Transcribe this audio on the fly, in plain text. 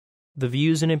The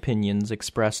views and opinions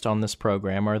expressed on this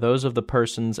program are those of the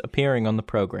persons appearing on the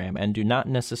program and do not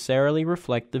necessarily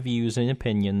reflect the views and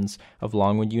opinions of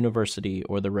Longwood University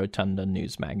or the Rotunda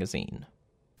News Magazine.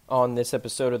 On this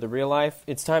episode of The Real Life,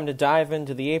 it's time to dive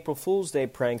into the April Fool's Day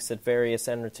pranks that various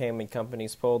entertainment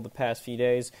companies pulled the past few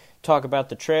days, talk about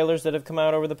the trailers that have come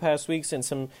out over the past weeks, and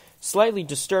some slightly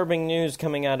disturbing news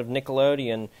coming out of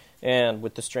Nickelodeon and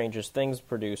with the Stranger Things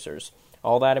producers.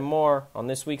 All that and more on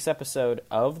this week's episode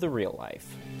of The Real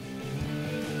Life.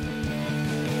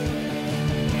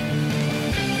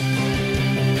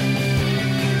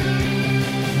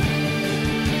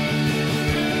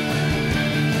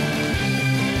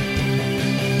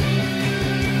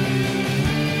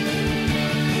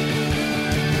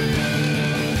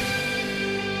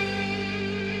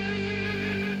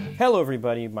 Hello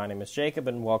everybody, my name is Jacob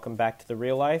and welcome back to The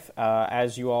Real Life.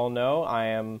 As you all know, I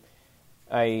am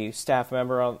a staff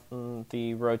member on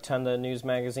the Rotunda News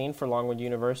Magazine for Longwood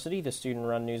University, the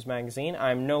student-run news magazine.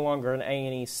 I'm no longer an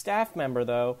A&E staff member,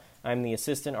 though. I'm the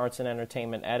assistant arts and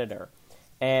entertainment editor.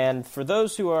 And for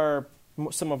those who are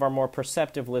some of our more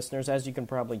perceptive listeners, as you can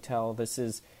probably tell, this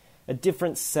is a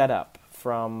different setup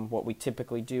from what we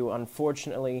typically do.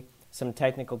 Unfortunately, some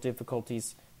technical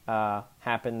difficulties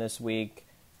happened this week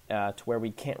to where we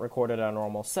can't record it on a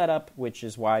normal setup, which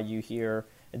is why you hear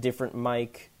a different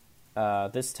mic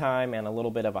this time, and a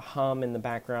little bit of a hum in the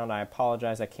background. I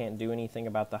apologize, I can't do anything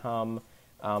about the hum.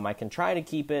 I can try to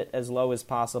keep it as low as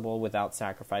possible without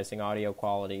sacrificing audio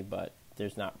quality, but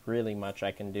there's not really much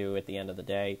I can do at the end of the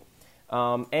day.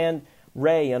 And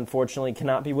Ray, unfortunately,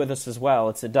 cannot be with us as well.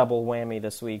 It's a double whammy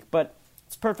this week, but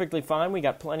it's perfectly fine. We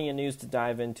got plenty of news to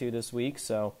dive into this week,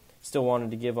 so still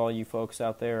wanted to give all you folks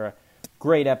out there a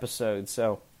great episode,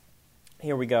 so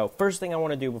here we go. First thing I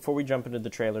want to do before we jump into the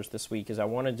trailers this week is I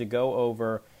wanted to go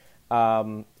over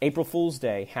April Fool's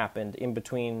Day happened in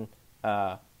between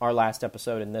our last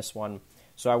episode and this one.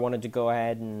 So I wanted to go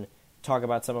ahead and talk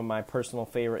about some of my personal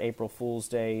favorite April Fool's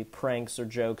Day pranks or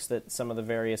jokes that some of the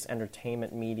various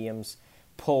entertainment mediums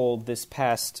pulled this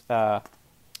past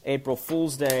April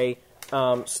Fool's Day,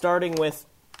 starting with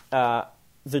the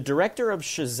director of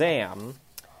Shazam,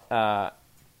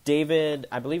 David,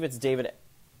 I believe it's David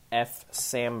F.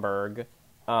 Sandberg.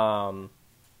 That's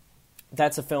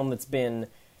a film that's been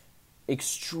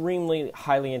extremely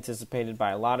highly anticipated by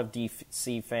a lot of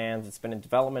DC fans. It's been in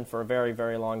development for a very,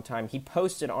 very long time. He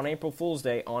posted on April Fool's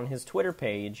Day on his Twitter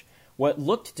page what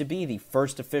looked to be the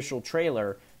first official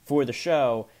trailer for the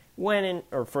show,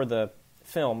 for the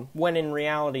film, when in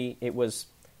reality it was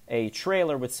a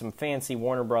trailer with some fancy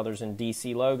Warner Brothers and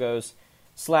DC logos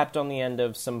slapped on the end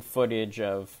of some footage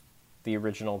of the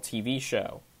original TV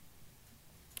show.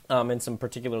 And some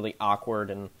particularly awkward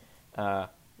and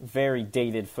very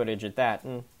dated footage at that.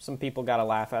 And some people got a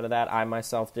laugh out of that. I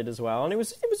myself did as well. And it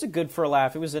was a good for a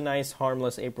laugh. It was a nice,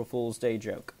 harmless April Fool's Day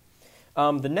joke.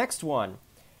 The next one,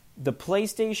 the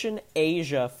PlayStation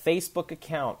Asia Facebook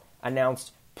account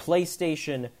announced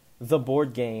PlayStation The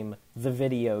Board Game, the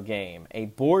video game. A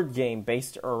board game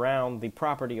based around the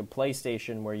property of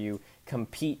PlayStation where you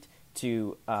compete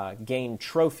to gain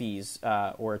trophies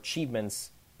or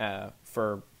achievements.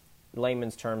 For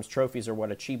layman's terms, trophies are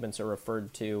what achievements are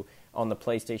referred to on the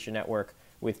PlayStation Network,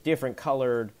 with different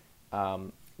colored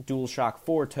DualShock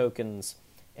 4 tokens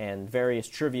and various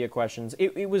trivia questions.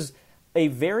 It was a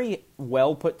very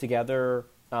well put together.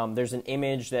 There's an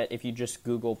image that if you just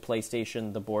Google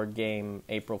PlayStation The Board Game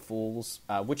April Fools,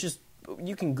 which is,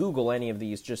 you can Google any of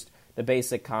these, just the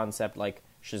basic concept like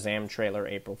Shazam trailer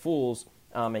April Fools,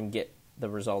 and get the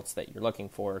results that you're looking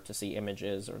for to see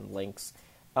images or links.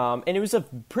 And it was a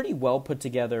pretty well put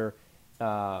together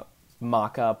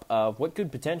mock-up of what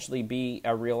could potentially be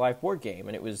a real-life board game,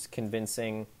 and it was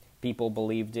convincing. People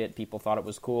believed it. People thought it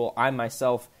was cool. I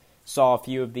myself saw a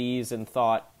few of these and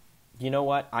thought, you know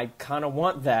what, I kind of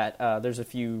want that. There's a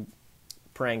few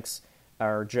pranks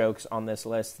or jokes on this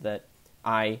list that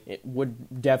I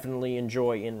would definitely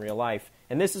enjoy in real life.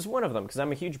 And this is one of them, because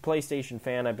I'm a huge PlayStation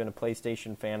fan. I've been a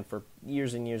PlayStation fan for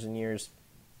years and years and years.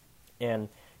 And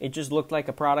it just looked like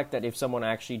a product that if someone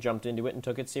actually jumped into it and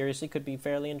took it seriously could be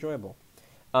fairly enjoyable.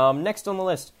 Next on the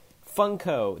list,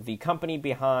 Funko, the company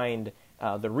behind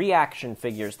the reaction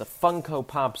figures, the Funko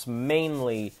Pops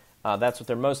mainly, that's what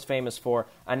they're most famous for,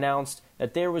 announced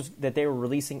that they were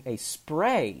releasing a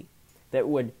spray that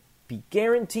would be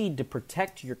guaranteed to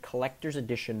protect your collector's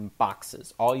edition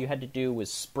boxes. All you had to do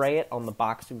was spray it on the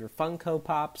box of your Funko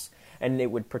Pops, and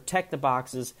it would protect the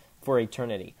boxes for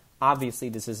eternity. Obviously,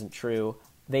 this isn't true.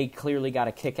 They clearly got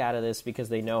a kick out of this because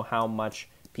they know how much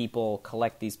People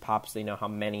collect these pops. They know how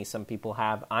many some people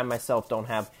have. I myself don't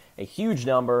have a huge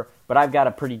number, but I've got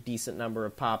a pretty decent number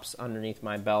of pops underneath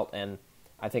my belt, and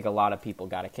I think a lot of people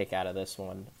got a kick out of this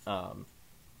one.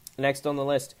 Next on the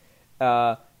list,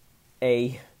 a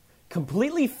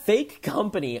completely fake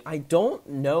company. I don't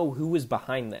know who was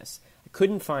behind this. I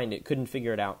couldn't find it, couldn't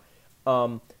figure it out.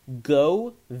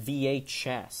 Go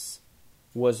VHS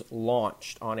was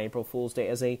launched on April Fool's Day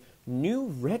as a new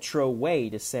retro way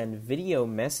to send video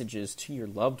messages to your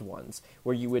loved ones,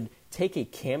 where you would take a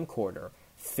camcorder,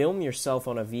 film yourself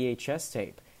on a VHS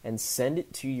tape, and send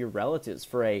it to your relatives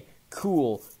for a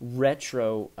cool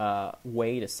retro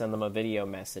way to send them a video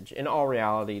message. In all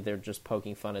reality, they're just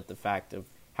poking fun at the fact of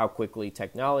how quickly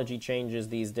technology changes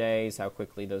these days, how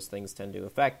quickly those things tend to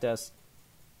affect us.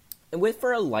 And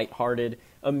for a lighthearted,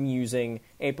 amusing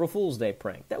April Fool's Day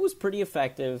prank. That was pretty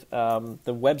effective. The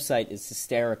website is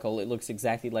hysterical. It looks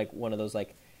exactly like one of those,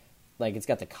 like it's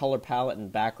got the color palette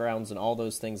and backgrounds and all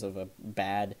those things of a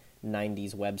bad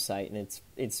 90s website, and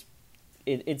it's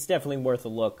definitely worth a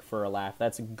look for a laugh.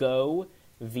 That's Go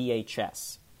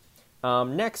VHS.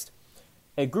 Next,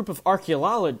 a group of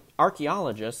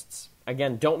archaeologists,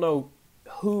 again, don't know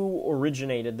who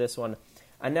originated this one,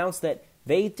 announced that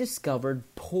they discovered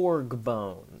porg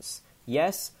bones.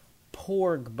 Yes,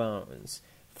 porg bones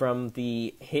from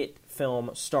the hit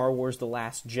film Star Wars The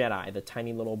Last Jedi, the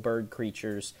tiny little bird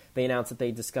creatures. They announced that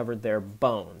they discovered their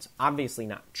bones. Obviously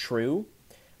not true.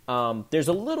 There's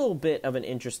a little bit of an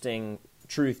interesting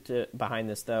truth behind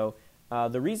this, though.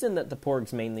 The reason that the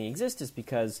porgs mainly exist is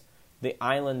because the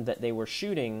island that they were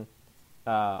shooting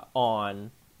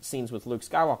on, scenes with Luke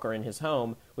Skywalker in his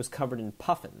home, was covered in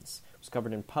puffins. It was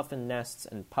covered in puffin nests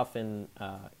and puffin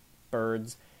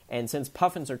birds. And since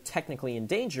puffins are technically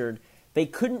endangered, they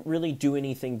couldn't really do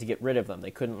anything to get rid of them.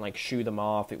 They couldn't, shoo them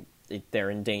off. They're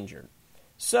endangered.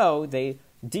 So they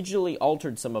digitally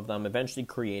altered some of them, eventually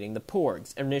creating the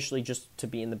porgs. Initially just to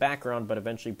be in the background, but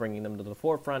eventually bringing them to the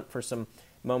forefront for some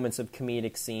moments of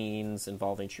comedic scenes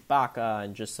involving Chewbacca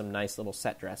and just some nice little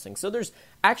set dressing. So there's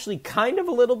actually kind of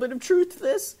a little bit of truth to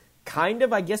this. Kind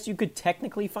of. I guess you could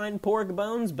technically find porg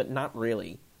bones, but not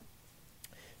really.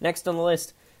 Next on the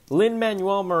list,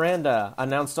 Lin-Manuel Miranda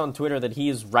announced on Twitter that he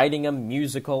is writing a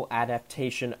musical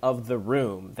adaptation of The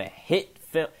Room, the hit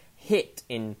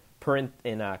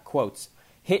quotes,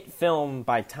 hit film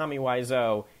by Tommy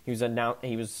Wiseau.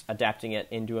 He was adapting it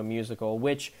into a musical,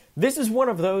 which this is one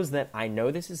of those that I know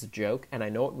this is a joke, and I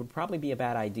know it would probably be a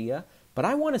bad idea, but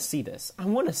I want to see this. I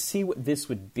want to see what this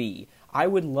would be. I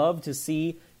would love to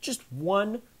see just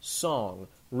one song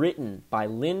written by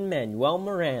Lin-Manuel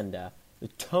Miranda, the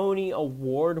Tony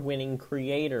Award-winning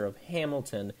creator of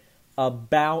Hamilton,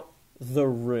 about The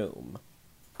Room.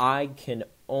 I cannot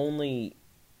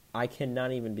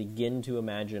even begin to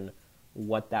imagine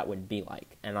what that would be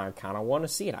like, and I kind of want to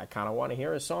see it. I kind of want to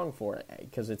hear a song for it,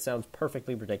 because it sounds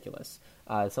perfectly ridiculous.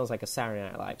 It sounds like a Saturday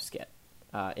Night Live skit,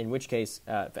 in which case,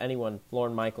 if anyone,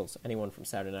 Lorne Michaels, anyone from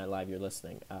Saturday Night Live, you're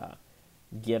listening,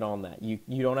 get on that. You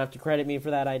don't have to credit me for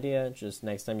that idea. Just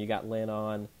next time you got Lynn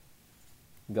on,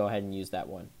 go ahead and use that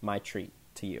one. My treat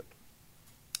to you.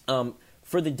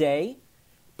 For the day,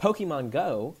 Pokemon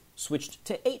Go switched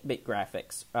to 8-bit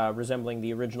graphics, resembling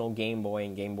the original Game Boy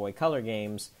and Game Boy Color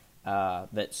games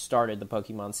that started the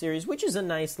Pokemon series, which is a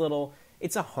nice little,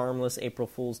 it's a harmless April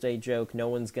Fool's Day joke. No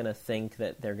one's going to think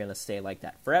that they're going to stay like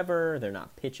that forever. They're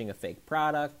not pitching a fake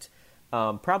product.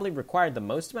 Probably required the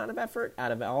most amount of effort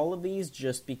out of all of these,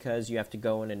 just because you have to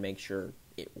go in and make sure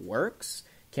it works.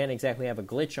 Can't exactly have a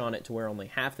glitch on it to where only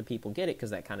half the people get it, because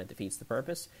that kind of defeats the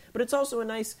purpose. But it's also a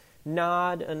nice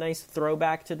nod, a nice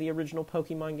throwback to the original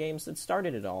Pokemon games that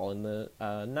started it all in the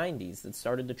 90s, that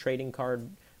started the trading card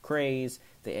craze,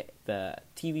 the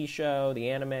TV show, the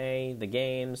anime, the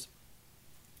games.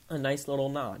 A nice little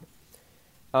nod.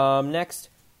 Next,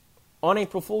 on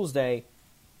April Fool's Day,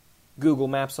 Google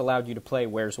Maps allowed you to play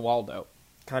Where's Waldo.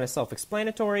 Kind of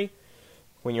self-explanatory.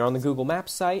 When you're on the Google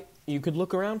Maps site, you could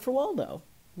look around for Waldo.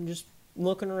 I'm just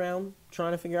looking around,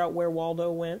 trying to figure out where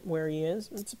Waldo went, where he is.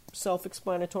 It's a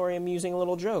self-explanatory, amusing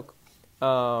little joke.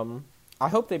 I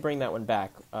hope they bring that one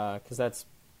back, because that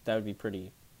would be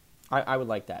pretty... I would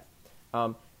like that.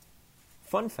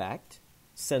 Fun fact,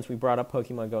 since we brought up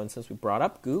Pokemon Go and since we brought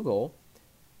up Google,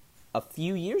 a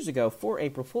few years ago, for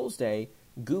April Fool's Day,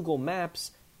 Google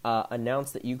Maps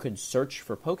announced that you could search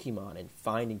for Pokemon and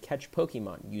find and catch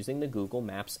Pokemon using the Google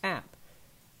Maps app,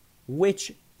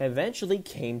 which eventually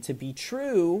came to be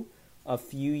true a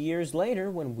few years later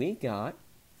when we got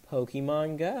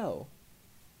Pokemon Go.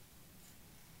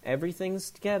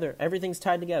 Everything's together. Everything's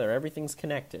tied together. Everything's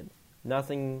connected.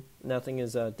 Nothing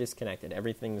is disconnected.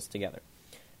 Everything's together.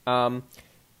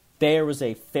 There was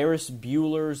a Ferris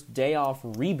Bueller's Day Off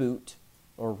reboot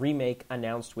or remake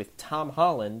announced with Tom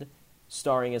Holland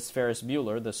starring as Ferris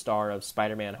Bueller, the star of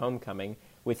Spider-Man Homecoming,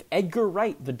 with Edgar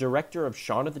Wright, the director of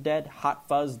Shaun of the Dead, Hot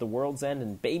Fuzz, The World's End,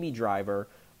 and Baby Driver,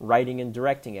 writing and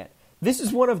directing it. This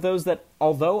is one of those that,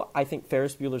 although I think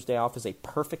Ferris Bueller's Day Off is a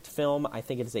perfect film, I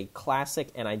think it is a classic,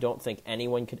 and I don't think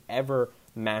anyone could ever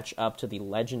match up to the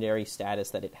legendary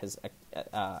status that it has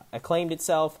acclaimed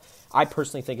itself. I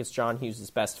personally think it's John Hughes'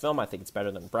 best film. I think it's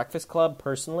better than Breakfast Club,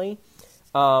 personally.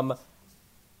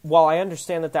 While I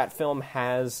understand that film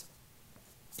has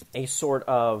a sort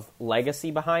of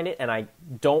legacy behind it, and I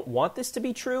don't want this to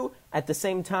be true, at the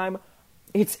same time,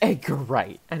 it's Edgar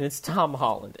Wright, and it's Tom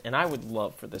Holland, and I would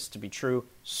love for this to be true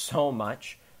so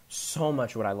much. So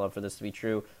much would I love for this to be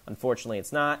true. Unfortunately,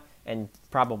 it's not, and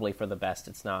probably for the best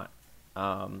it's not.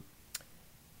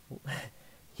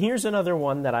 Here's another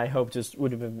one that I hope just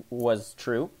was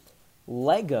true.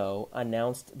 Lego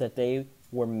announced that they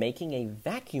were making a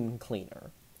vacuum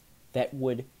cleaner that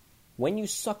would, when you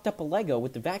sucked up a Lego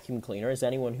with the vacuum cleaner, as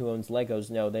anyone who owns Legos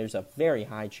know, there's a very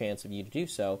high chance of you to do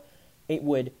so, it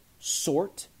would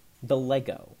sort the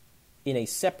Lego in a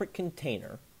separate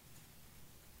container.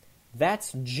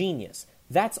 That's genius.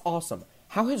 That's awesome.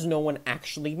 How has no one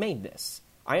actually made this?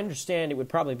 I understand it would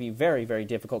probably be very, very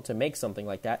difficult to make something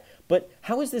like that, but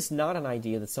how is this not an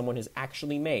idea that someone has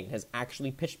actually made, has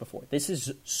actually pitched before? This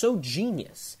is so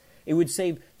genius. It would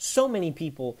save so many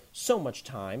people so much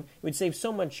time. It would save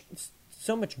so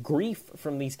much grief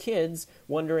from these kids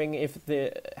wondering if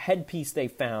the headpiece they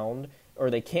found or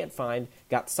they can't find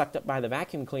got sucked up by the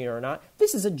vacuum cleaner or not.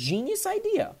 This is a genius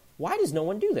idea. Why does no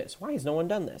one do this? Why has no one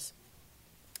done this?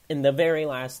 And the very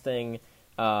last thing,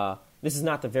 this is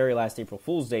not the very last April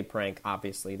Fool's Day prank,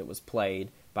 obviously, that was played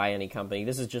by any company.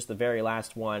 This is just the very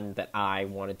last one that I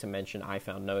wanted to mention, I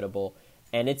found notable.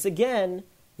 And it's, again,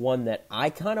 one that I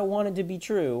kind of wanted to be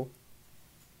true.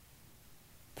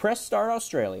 Press Start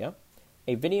Australia,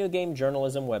 a video game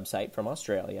journalism website from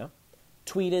Australia,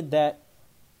 tweeted that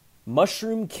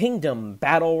Mushroom Kingdom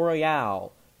Battle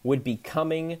Royale would be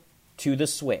coming to the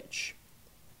Switch.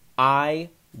 I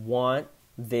want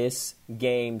this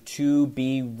game to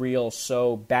be real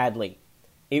so badly.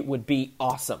 It would be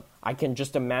awesome. I can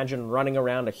just imagine running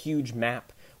around a huge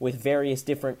map with various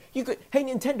different... Hey,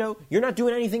 Nintendo, you're not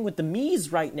doing anything with the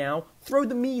Miis right now. Throw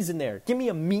the Miis in there. Give me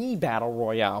a Mii Battle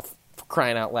Royale, for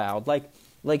crying out loud. Like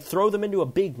throw them into a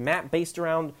big map based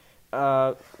around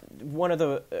one of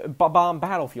the Bomb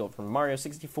Battlefield from Mario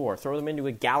 64. Throw them into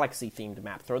a Galaxy-themed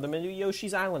map. Throw them into a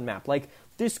Yoshi's Island map.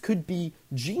 This could be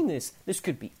genius. This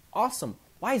could be awesome.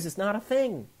 Why is this not a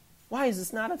thing? Why is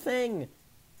this not a thing?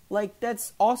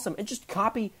 That's awesome. And just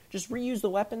reuse the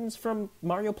weapons from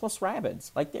Mario plus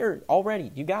Rabbids. They're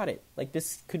already, you got it.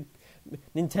 This could,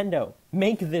 Nintendo,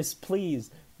 make this, please.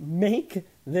 Make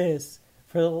this,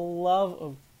 for the love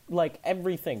of,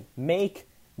 everything. Make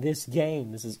this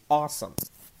game. This is awesome.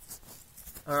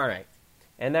 All right.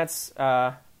 And that's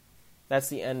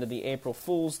the end of the April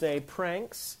Fool's Day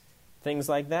pranks, things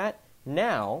like that.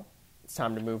 Now, it's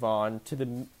time to move on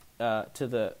to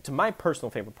my personal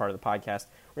favorite part of the podcast.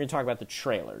 We're going to talk about the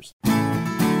trailers.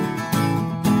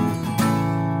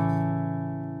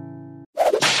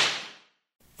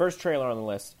 First trailer on the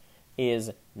list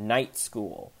is Night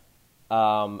School.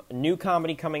 New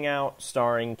comedy coming out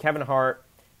starring Kevin Hart,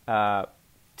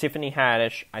 Tiffany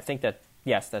Haddish. I think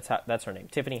that's her name,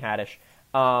 Tiffany Haddish.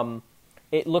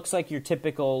 It looks like your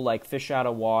typical fish out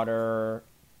of water,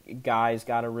 guys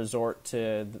got to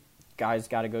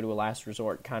go to a last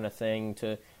resort kind of thing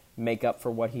to make up for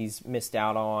what he's missed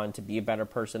out on, to be a better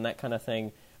person, that kind of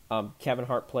thing. Kevin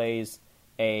Hart plays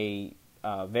a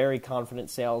very confident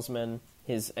salesman.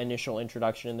 His initial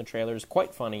introduction in the trailer is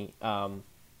quite funny,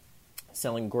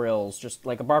 selling grills, just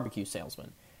like a barbecue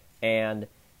salesman. And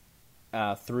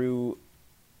through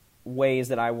ways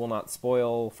that I will not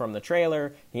spoil from the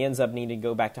trailer, he ends up needing to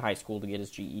go back to high school to get his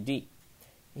GED.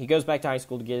 He goes back to high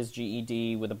school to get his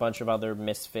GED with a bunch of other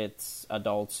misfits,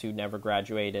 adults who never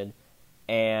graduated.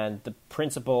 And the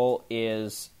principal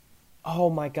is, oh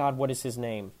my God, what is his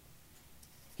name?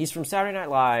 He's from Saturday Night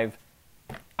Live.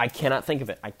 I cannot think of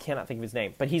his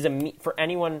name. But for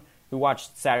anyone who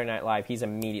watched Saturday Night Live, he's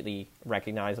immediately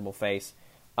recognizable face.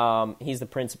 He's the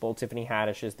principal. Tiffany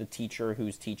Haddish is the teacher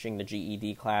who's teaching the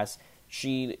GED class.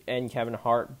 She and Kevin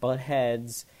Hart butt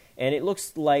heads, and it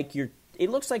looks like your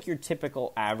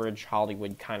typical average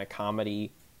Hollywood kind of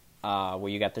comedy, where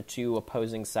you got the two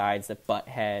opposing sides that butt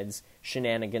heads,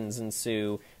 shenanigans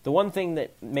ensue. The one thing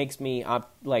that makes me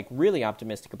really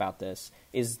optimistic about this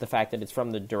is the fact that it's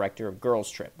from the director of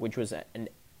Girls Trip, which was an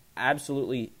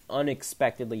absolutely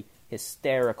unexpectedly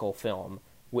hysterical film.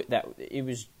 That it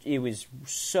was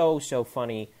so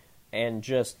funny and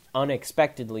just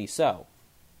unexpectedly so.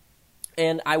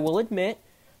 And I will admit,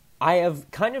 I have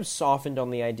kind of softened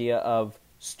on the idea of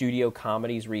studio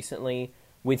comedies recently,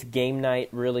 with Game Night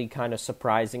really kind of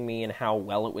surprising me and how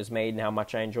well it was made and how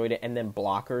much I enjoyed it, and then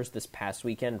Blockers this past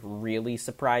weekend really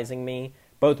surprising me.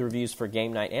 Both reviews for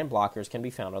Game Night and Blockers can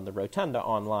be found on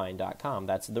therotundaonline.com.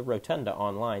 That's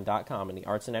therotundaonline.com in the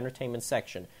arts and entertainment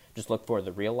section. Just look for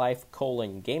the real life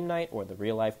Game Night or the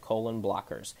real life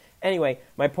Blockers. Anyway,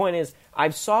 my point is,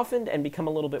 I've softened and become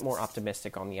a little bit more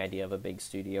optimistic on the idea of a big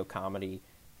studio comedy,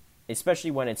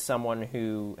 especially when it's someone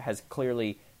who has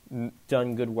clearly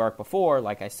done good work before,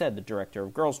 like I said, the director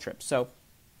of Girls Trip. So,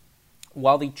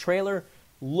 while the trailer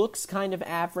looks kind of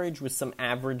average with some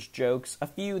average jokes, a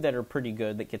few that are pretty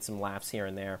good that get some laughs here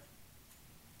and there.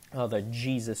 The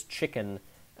Jesus Chicken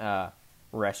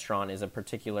restaurant is a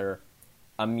particular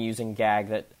amusing gag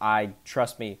that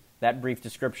trust me, that brief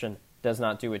description does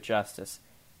not do it justice.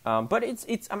 But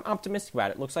I'm optimistic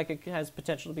about it. It looks like it has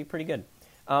potential to be pretty good.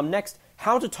 Next,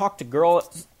 how to talk to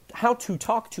girls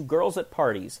at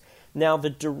parties. Now, the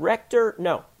director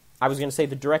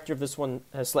of this one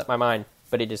has slipped my mind,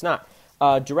 but it is not.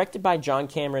 Directed by John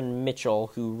Cameron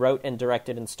Mitchell, who wrote and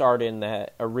directed and starred in the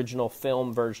original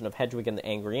film version of Hedwig and the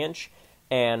Angry Inch,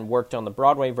 and worked on the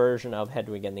Broadway version of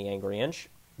Hedwig and the Angry Inch.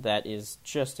 That is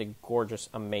just a gorgeous,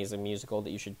 amazing musical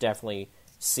that you should definitely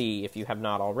see if you have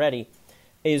not already,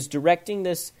 is directing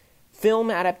this film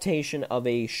adaptation of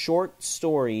a short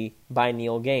story by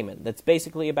Neil Gaiman that's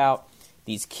basically about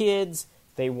these kids.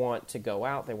 They want to go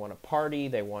out, they want to party,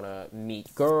 they want to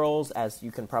meet girls, as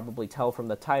you can probably tell from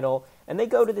the title, and they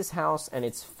go to this house, and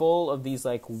it's full of these,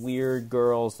 like, weird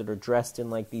girls that are dressed in,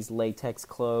 like, these latex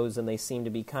clothes, and they seem to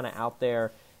be kind of out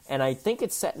there, and I think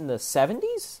it's set in the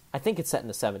 70s? I think it's set in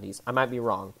the 70s. I might be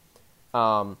wrong.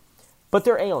 But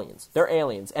they're aliens. They're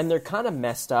aliens, and they're kind of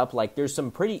messed up. Like, there's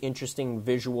some pretty interesting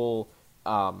visual,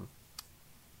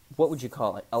 what would you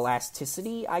call it?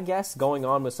 Elasticity, I guess, going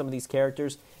on with some of these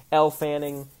characters. Elle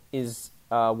Fanning is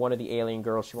one of the alien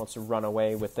girls. She wants to run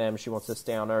away with them. She wants to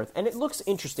stay on Earth. And it looks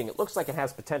interesting. It looks like it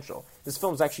has potential. This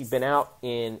film's actually been out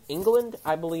in England,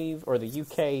 I believe, or the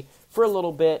UK for a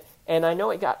little bit. And I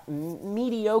know it got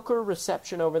mediocre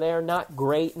reception over there. Not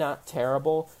great, not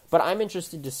terrible. But I'm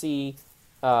interested to see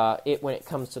it when it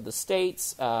comes to the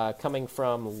States, coming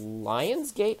from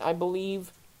Lionsgate, I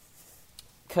believe.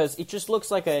 Because it just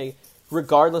looks like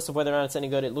regardless of whether or not it's any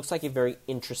good, it looks like a very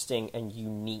interesting and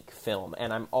unique film.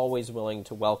 And I'm always willing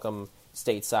to welcome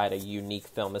stateside a unique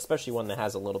film, especially one that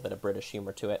has a little bit of British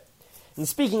humor to it. And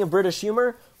speaking of British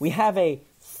humor, we have a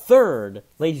third,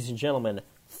 ladies and gentlemen,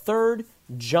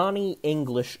 Johnny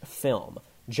English film.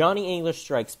 Johnny English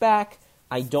Strikes Back.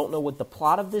 I don't know what the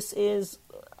plot of this is.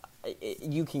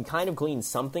 You can kind of glean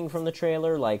something from the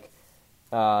trailer, like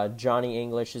Johnny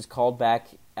English is called back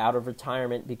out of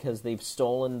retirement because they've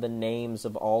stolen the names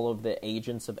of all of the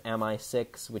agents of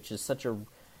MI6, which is such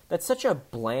a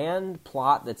bland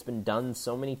plot that's been done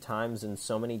so many times in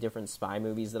so many different spy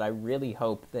movies that I really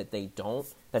hope that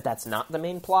that's not the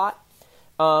main plot.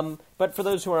 But for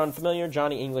those who are unfamiliar,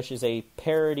 Johnny English is a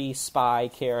parody spy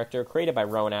character created by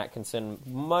Rowan Atkinson,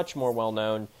 much more well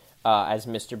known as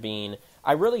Mr. Bean.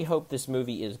 I really hope this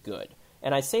movie is good.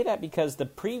 And I say that because the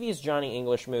previous Johnny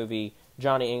English movie,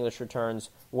 Johnny English Returns,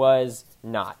 was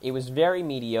not. It was very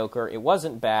mediocre. It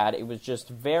wasn't bad. It was just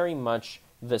very much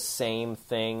the same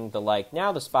thing.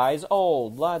 Now the spy's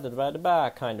old, blah, blah, blah,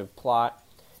 blah, kind of plot.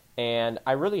 And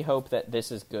I really hope that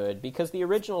this is good, because the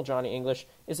original Johnny English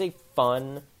is a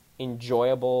fun,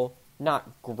 enjoyable,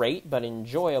 not great, but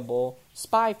enjoyable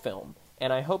spy film.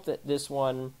 And I hope that this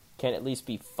one can at least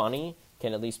be funny,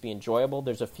 can at least be enjoyable.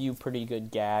 There's a few pretty good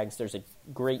gags. There's a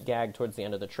great gag towards the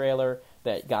end of the trailer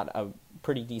that got a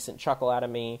pretty decent chuckle out of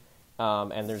me.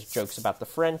 And there's jokes about the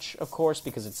French, of course,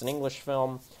 because it's an English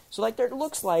film. So there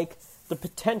looks like the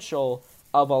potential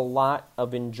of a lot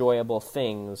of enjoyable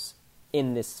things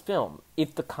in this film,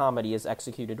 if the comedy is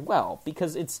executed well.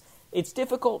 Because it's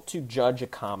difficult to judge a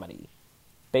comedy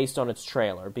based on its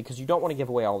trailer, because you don't want to give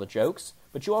away all the jokes,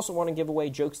 but you also want to give away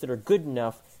jokes that are good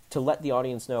enough to let the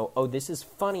audience know, oh, this is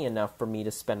funny enough for me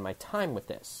to spend my time with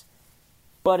this.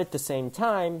 But at the same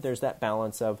time, there's that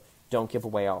balance of don't give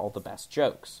away all the best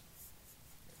jokes.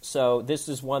 So this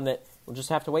is one that we'll just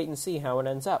have to wait and see how it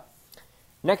ends up.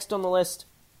 Next on the list,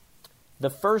 The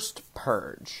First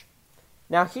Purge.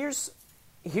 Now here's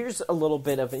a little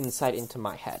bit of insight into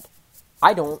my head.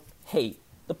 I don't hate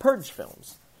the Purge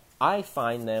films. I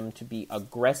find them to be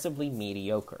aggressively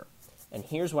mediocre. And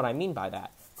here's what I mean by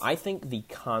that. I think the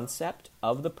concept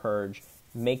of The Purge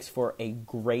makes for a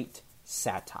great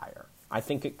satire. I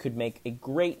think it could make a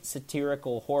great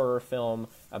satirical horror film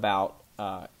about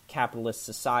capitalist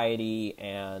society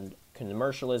and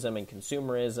commercialism and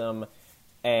consumerism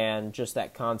and just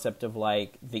that concept of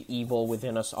like the evil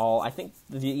within us all. I think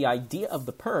the idea of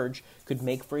The Purge could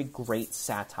make for a great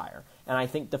satire. And I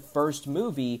think the first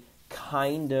movie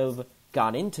kind of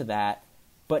got into that,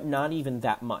 but not even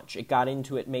that much. It got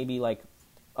into it maybe like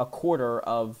a quarter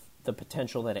of the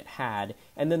potential that it had,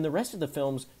 and then the rest of the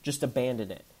films just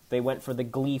abandoned it. They went for the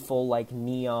gleeful, like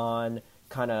neon,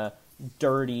 kind of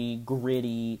dirty,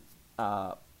 gritty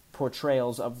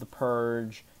portrayals of the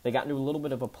Purge. They got into a little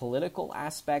bit of a political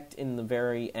aspect in the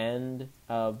very end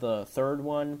of the third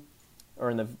one,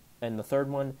 or in the third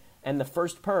one. And the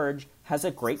first Purge has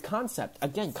a great concept.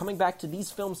 Again, coming back to these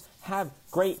films have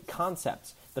great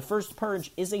concepts. The first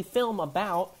Purge is a film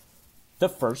about the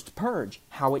first Purge,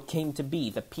 how it came to be,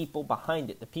 the people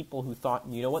behind it, the people who thought,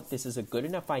 you know what, this is a good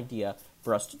enough idea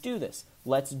for us to do this.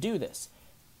 Let's do this.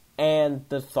 And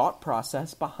the thought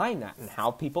process behind that and how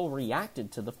people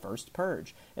reacted to the first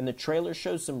Purge. And the trailer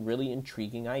shows some really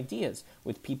intriguing ideas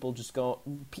with people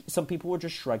some people were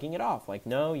just shrugging it off. Like,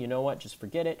 no, you know what, just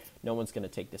forget it. No one's going to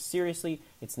take this seriously.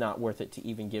 It's not worth it to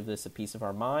even give this a piece of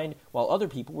our mind. While other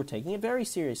people were taking it very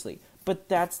seriously. But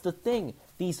that's the thing.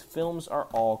 These films are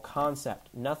all concept.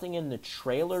 Nothing in the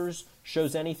trailers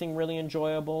shows anything really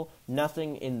enjoyable.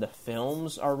 Nothing in the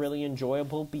films are really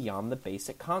enjoyable beyond the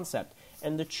basic concept.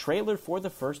 And the trailer for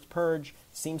the first Purge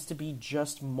seems to be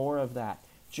just more of that.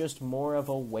 Just more of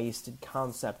a wasted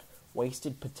concept,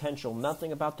 wasted potential.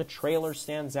 Nothing about the trailer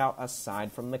stands out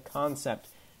aside from the concept.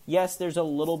 Yes, there's a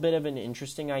little bit of an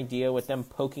interesting idea with them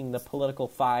poking the political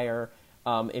fire.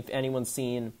 If anyone's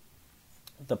seen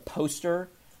the poster,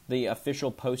 the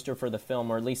official poster for the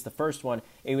film, or at least the first one,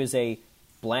 it was a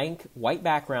blank white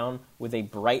background with a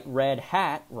bright red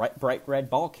hat, bright red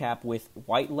ball cap with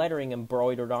white lettering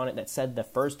embroidered on it that said The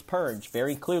First Purge,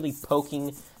 very clearly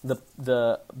poking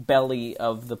the belly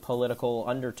of the political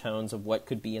undertones of what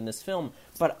could be in this film.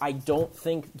 But I don't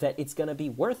think that it's going to be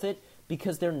worth it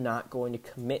because they're not going to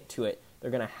commit to it.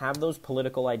 They're going to have those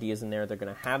political ideas in there. They're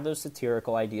going to have those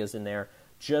satirical ideas in there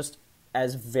just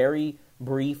as very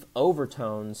brief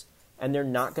overtones, and they're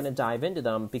not going to dive into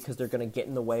them because they're going to get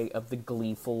in the way of the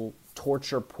gleeful,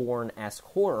 torture porn-esque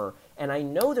horror. And I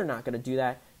know they're not going to do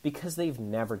that because they've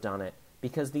never done it.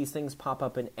 Because these things pop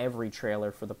up in every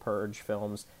trailer for the Purge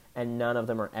films, and none of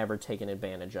them are ever taken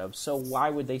advantage of. So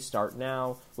why would they start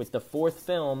now with the fourth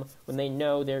film when they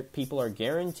know their people are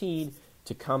guaranteed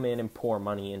to come in and pour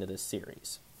money into this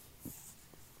series?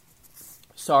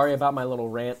 Sorry about my little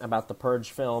rant about the Purge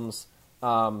films.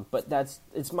 But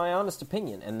it's my honest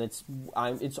opinion, and it's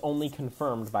only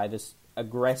confirmed by this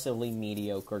aggressively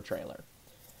mediocre trailer.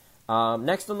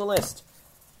 Next on the list,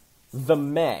 The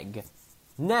Meg.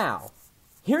 Now,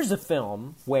 here's a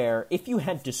film where if you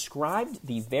had described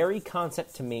the very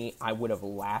concept to me, I would have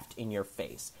laughed in your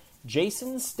face.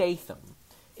 Jason Statham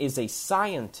is a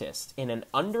scientist in an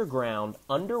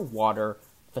underwater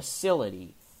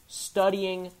facility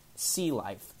studying sea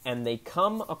life, and they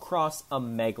come across a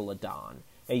megalodon,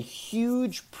 a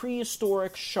huge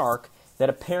prehistoric shark that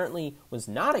apparently was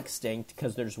not extinct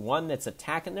because there's one that's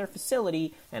attacking their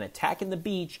facility and attacking the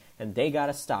beach, and they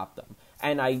gotta stop them.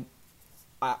 And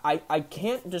I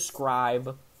can't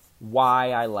describe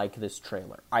why I like this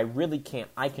trailer. I really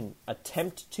can't. I can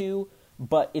attempt to,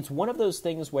 but it's one of those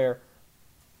things where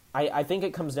I think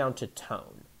it comes down to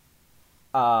tone.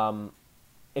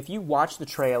 If you watch the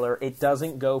trailer, it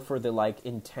doesn't go for the, like,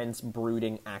 intense,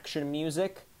 brooding action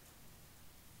music.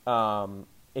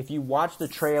 If you watch the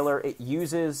trailer, it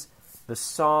uses the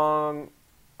song...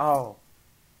 Oh,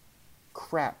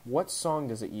 crap. What song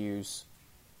does it use?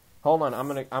 Hold on,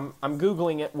 I'm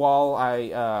Googling it while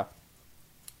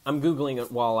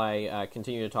I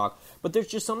continue to talk. But there's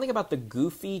just something about the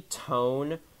goofy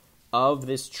tone of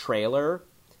this trailer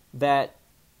that...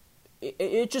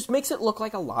 It just makes it look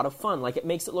like a lot of fun. Like, it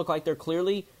makes it look like they're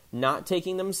clearly not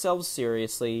taking themselves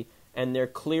seriously, and they're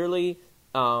clearly,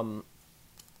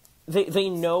 they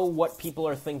know what people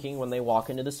are thinking when they walk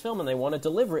into this film, and they want to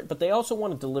deliver it, but they also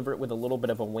want to deliver it with a little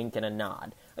bit of a wink and a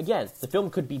nod. Again, the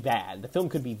film could be bad. The film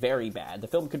could be very bad. The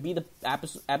film could be the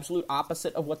absolute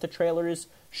opposite of what the trailer is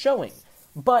showing.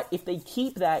 But if they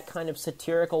keep that kind of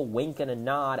satirical wink and a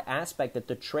nod aspect that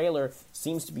the trailer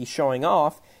seems to be showing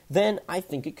off, then I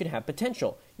think it could have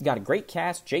potential. You got a great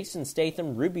cast, Jason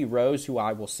Statham, Ruby Rose, who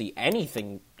I'll see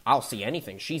anything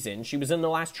she's in. She was in the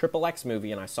last XXX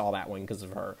movie, and I saw that one because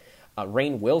of her.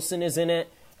 Rainn Wilson is in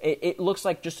it. It looks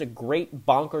like just a great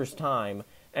bonkers time,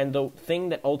 And the thing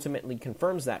that ultimately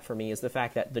confirms that for me is the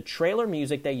fact that the trailer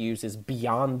music they use is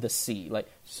Beyond the Sea. Like,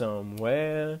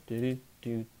 somewhere,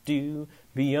 do,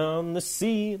 beyond the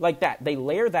sea. Like that. They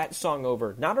layer that song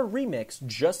over, not a remix,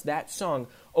 just that song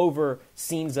over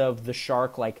scenes of the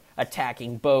shark, like,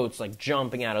 attacking boats, like,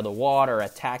 jumping out of the water,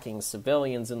 attacking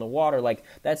civilians in the water. Like,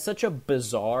 that's such a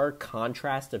bizarre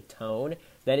contrast of tone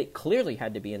that it clearly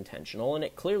had to be intentional, and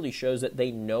it clearly shows that they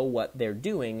know what they're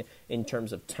doing in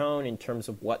terms of tone, in terms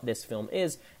of what this film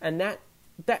is, and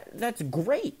that's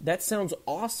great. That sounds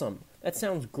awesome. That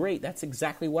sounds great. That's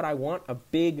exactly what I want a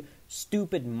big,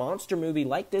 stupid monster movie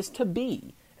like this to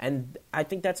be, and I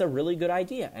think that's a really good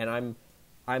idea, and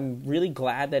I'm really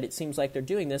glad that it seems like they're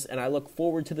doing this, and I look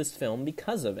forward to this film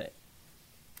because of it.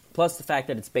 Plus the fact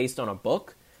that it's based on a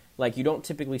book. Like, you don't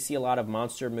typically see a lot of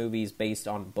monster movies based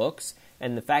on books,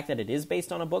 and the fact that it is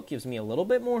based on a book gives me a little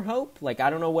bit more hope. Like, I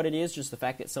don't know what it is, just the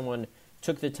fact that someone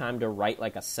took the time to write,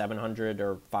 like, a 700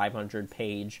 or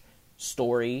 500-page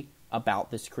story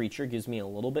about this creature gives me a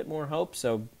little bit more hope,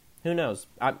 so who knows?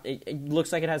 It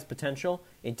looks like it has potential.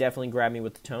 It definitely grabbed me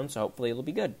with the tone, so hopefully it'll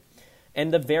be good.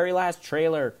 And the very last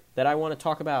trailer that I want to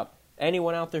talk about,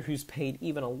 anyone out there who's paid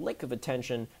even a lick of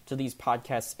attention to these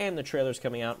podcasts and the trailers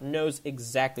coming out knows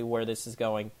exactly where this is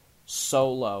going.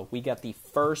 Solo. We got the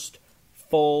first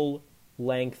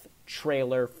full-length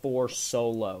trailer for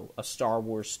Solo, a Star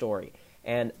Wars story.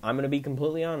 And I'm going to be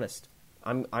completely honest.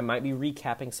 I might be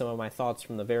recapping some of my thoughts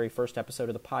from the very first episode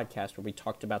of the podcast where we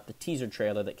talked about the teaser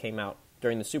trailer that came out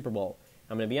during the Super Bowl.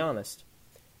 I'm going to be honest.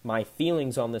 My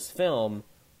feelings on this film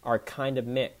are kind of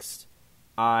mixed.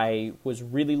 I was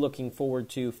really looking forward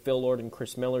to Phil Lord and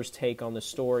Chris Miller's take on the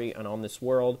story and on this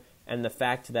world, and the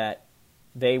fact that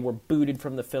they were booted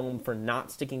from the film for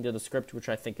not sticking to the script, which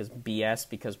I think is BS,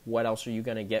 because what else are you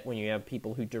going to get when you have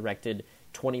people who directed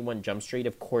 21 Jump Street?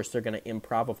 Of course they're going to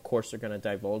improv, of course they're going to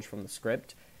divulge from the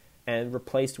script, and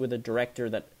replaced with a director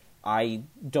that I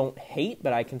don't hate,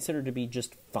 but I consider to be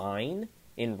just fine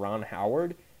in Ron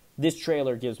Howard. This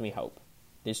trailer gives me hope.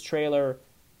 This trailer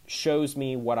shows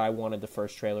me what I wanted the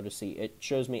first trailer to see. It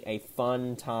shows me a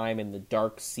fun time in the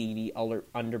dark, seedy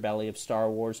underbelly of Star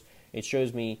Wars. It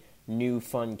shows me new,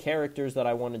 fun characters that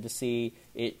I wanted to see.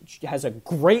 It has a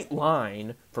great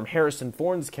line from Harrison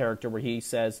Ford's character where he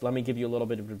says, let me give you a little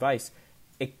bit of advice.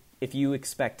 If you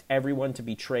expect everyone to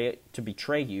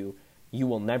betray you, you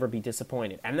will never be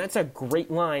disappointed. And that's a great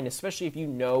line, especially if you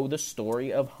know the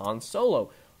story of Han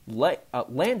Solo.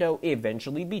 Lando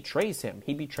eventually betrays him.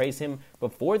 He betrays him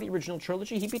before the original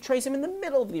trilogy. He betrays him in the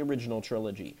middle of the original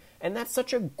trilogy. And that's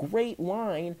such a great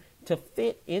line to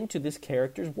fit into this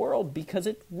character's world because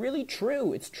it's really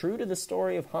true. It's true to the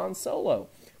story of Han Solo.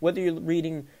 Whether you're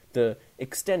reading the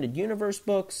extended universe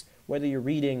books, whether you're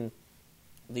reading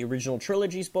the original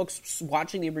trilogy's books,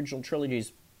 watching the original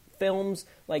trilogy's films,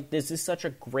 like, this is such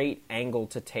a great angle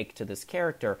to take to this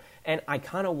character, and I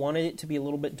kind of wanted it to be a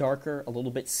little bit darker, a little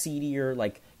bit seedier,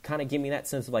 like, kind of give me that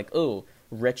sense of, like, oh,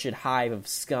 wretched hive of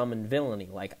scum and villainy.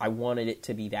 Like, I wanted it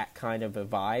to be that kind of a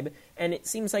vibe, and it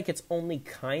seems like it's only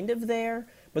kind of there,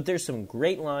 but there's some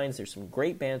great lines, there's some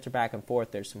great banter back and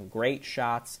forth, there's some great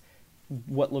shots,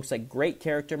 what looks like great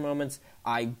character moments.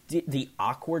 The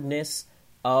awkwardness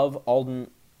of Alden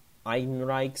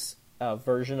Ehrenreich's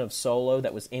version of Solo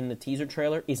that was in the teaser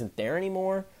trailer isn't there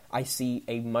anymore. I see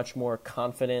a much more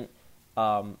confident,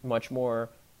 much more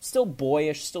still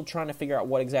boyish, still trying to figure out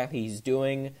what exactly he's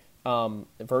doing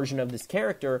version of this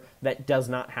character that does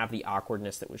not have the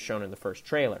awkwardness that was shown in the first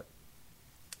trailer.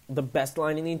 The best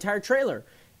line in the entire trailer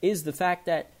is the fact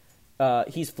that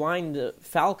he's flying the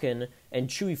Falcon and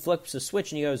Chewie flips a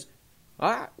switch and he goes,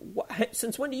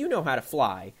 since when do you know how to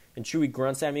fly? And Chewie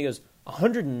grunts at him and he goes,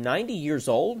 190 years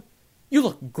old? You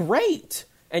look great!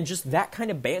 And just that kind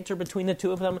of banter between the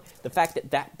two of them, the fact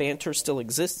that that banter still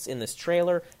exists in this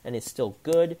trailer and is still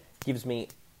good, gives me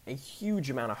a huge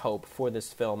amount of hope for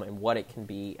this film and what it can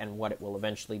be and what it will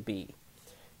eventually be.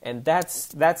 And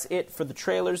that's it for the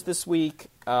trailers this week.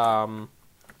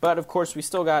 But, of course, we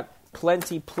still got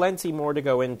plenty more to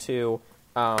go into.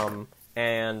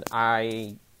 And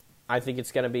I think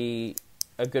it's going to be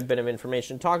a good bit of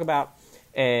information to talk about.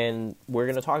 And we're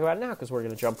going to talk about it now because we're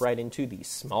going to jump right into the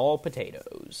small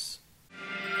potatoes.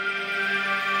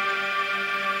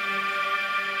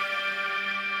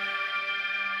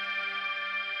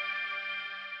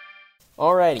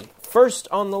 Alrighty, first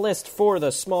on the list for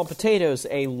the small potatoes,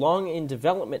 a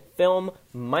long-in-development film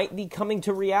might be coming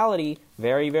to reality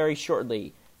very, very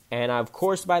shortly. And of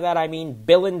course by that I mean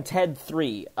Bill and Ted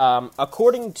 3.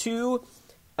 According to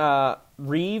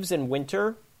Reeves and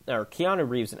Winter, or Keanu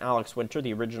Reeves and Alex Winter,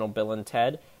 the original Bill and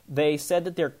Ted, they said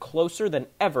that they're closer than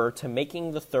ever to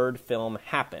making the third film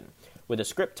happen, with a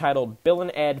script titled Bill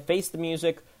and Ed Face the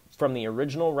Music from the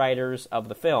original writers of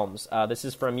the films. This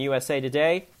is from USA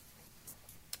Today.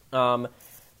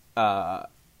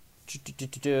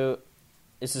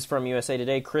 This is from USA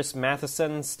Today. Chris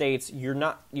Matheson states,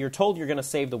 You're told you're going to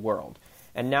save the world,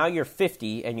 and now you're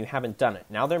 50 and you haven't done it.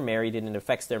 Now they're married, and it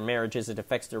affects their marriages, it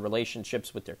affects their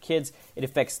relationships with their kids, it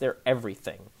affects their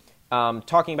everything.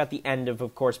 Talking about the end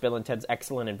of course, Bill and Ted's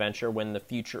Excellent Adventure, when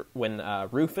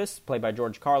Rufus, played by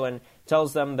George Carlin,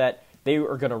 tells them that they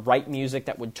are going to write music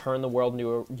that would turn the world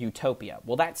into a utopia.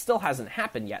 Well, that still hasn't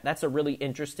happened yet. That's a really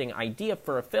interesting idea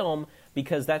for a film,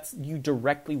 because you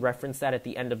directly reference that at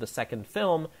the end of the second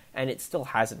film, and it still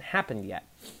hasn't happened yet.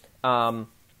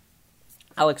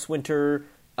 Alex Winter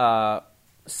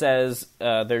says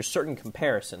there's certain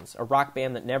comparisons. A rock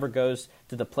band that never goes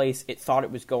to the place it thought it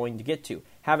was going to get to.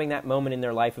 Having that moment in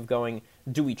their life of going,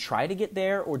 do we try to get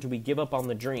there, or do we give up on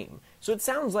the dream? So it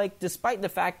sounds like, despite the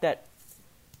fact that,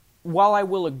 while I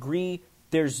will agree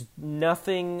there's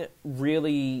nothing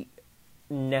really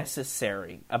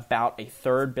necessary about a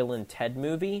third Bill and Ted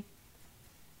movie,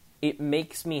 it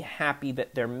makes me happy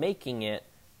that they're making it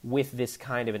with this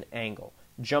kind of an angle,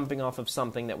 jumping off of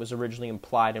something that was originally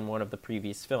implied in one of the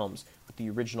previous films. With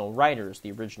the original writers,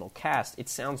 the original cast, it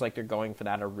sounds like they're going for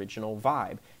that original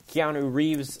vibe. Keanu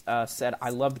Reeves said,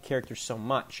 I love the character so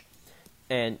much.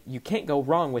 And you can't go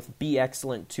wrong with be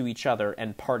excellent to each other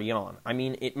and party on. I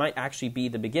mean, it might actually be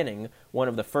the beginning, one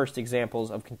of the first examples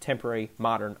of contemporary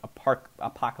modern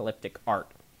apocalyptic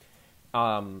art.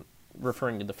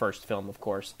 Referring to the first film, of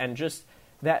course. And just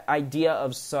that idea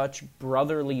of such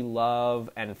brotherly love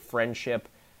and friendship,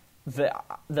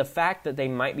 the fact that they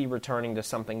might be returning to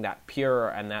something that pure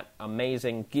and that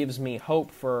amazing gives me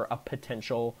hope for a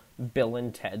potential Bill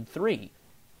and Ted 3.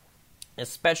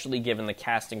 Especially given the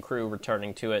cast and crew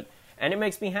returning to it, and it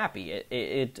makes me happy.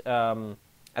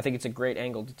 I think it's a great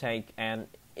angle to take, and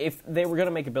if they were going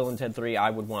to make a Bill and Ted 3, I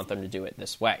would want them to do it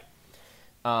this way.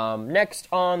 Next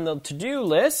on the to-do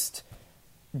list,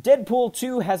 Deadpool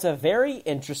 2 has a very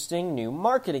interesting new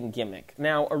marketing gimmick.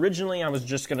 Now, originally I was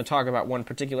just going to talk about one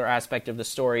particular aspect of the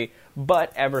story,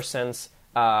 but ever since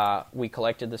we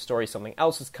collected the story, something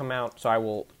else has come out, so I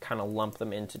will kind of lump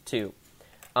them into two.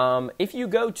 If you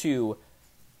go to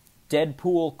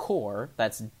Deadpool Core,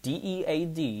 that's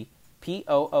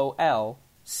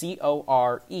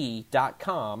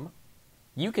DeadpoolCore.com,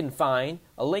 you can find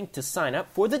a link to sign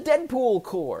up for the Deadpool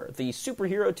Corps, the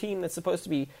superhero team that's supposed to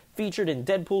be featured in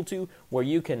Deadpool 2, where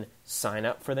you can sign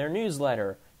up for their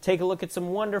newsletter, take a look at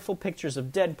some wonderful pictures of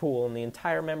Deadpool and the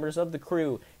entire members of the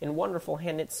crew in wonderful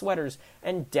hand-knit sweaters,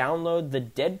 and download the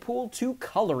Deadpool 2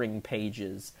 coloring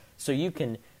pages, so you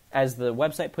can, as the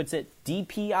website puts it,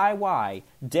 DPIY,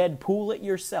 Deadpool it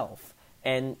yourself.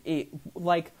 And I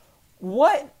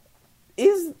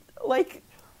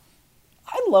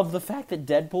love the fact that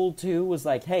Deadpool 2 was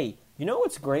like, hey, you know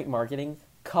what's great marketing?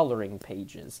 Coloring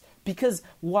pages. Because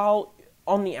while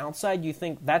on the outside you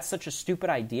think that's such a stupid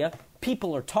idea,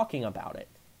 people are talking about it.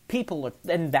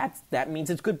 And that means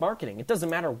it's good marketing. It doesn't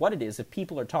matter what it is. If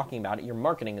people are talking about it, your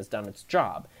marketing has done its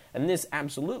job. And this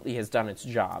absolutely has done its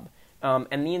job.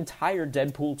 And the entire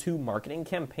Deadpool 2 marketing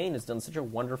campaign has done such a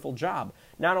wonderful job,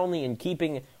 not only in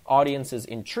keeping audiences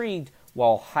intrigued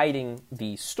while hiding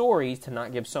the story to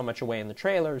not give so much away in the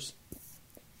trailers,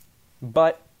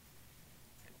 but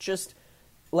just,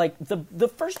 like, the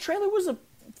first trailer was a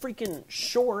freaking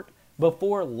short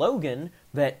before Logan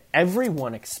that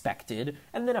everyone expected,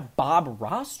 and then a Bob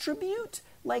Ross tribute?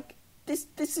 Like, this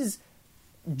is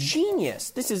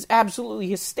genius. This is absolutely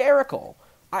hysterical.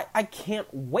 I can't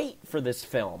wait for this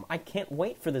film. I can't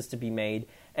wait for this to be made.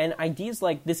 And ideas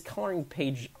like this coloring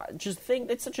page, just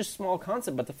think it's such a small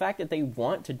concept, but the fact that they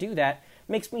want to do that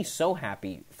makes me so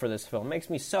happy for this film, makes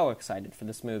me so excited for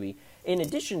this movie. In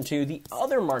addition to the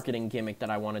other marketing gimmick that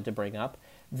I wanted to bring up,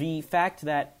 the fact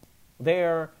that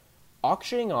they're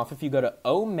auctioning off, if you go to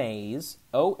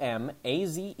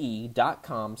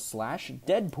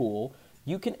omaze.com/Deadpool,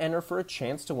 you can enter for a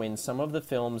chance to win some of the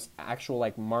film's actual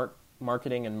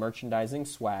marketing and merchandising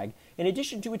swag, in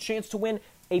addition to a chance to win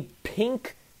a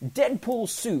pink Deadpool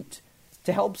suit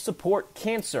to help support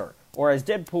cancer, or as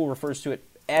Deadpool refers to it,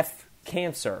 F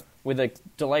Cancer, with a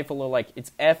delightful little,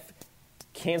 it's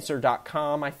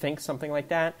fcancer.com, I think, something like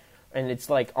that, and it's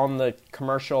on the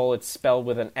commercial, it's spelled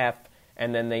with an F,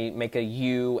 and then they make a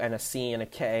U and a C and a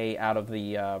K out of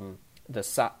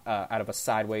out of a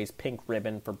sideways pink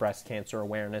ribbon for breast cancer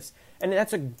awareness. And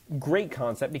that's a great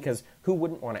concept, because who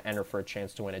wouldn't want to enter for a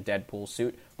chance to win a Deadpool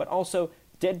suit? But also,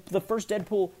 the first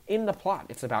Deadpool in the plot,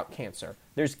 it's about cancer.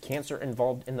 There's cancer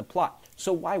involved in the plot.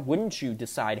 So why wouldn't you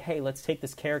decide, hey, let's take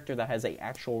this character that has an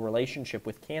actual relationship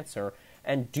with cancer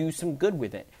and do some good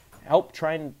with it? Help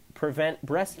try and prevent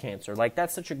breast cancer. Like,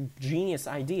 that's such a genius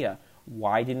idea.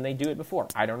 Why didn't they do it before?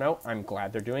 I don't know. I'm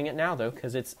glad they're doing it now, though,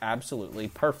 because it's absolutely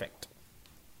perfect.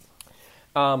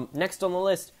 Next on the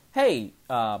list, hey,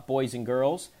 boys and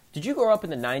girls, did you grow up in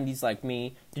the 90s like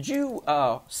me? Did you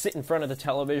sit in front of the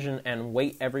television and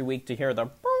wait every week to hear the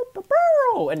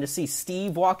and to see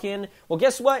Steve walk in? Well,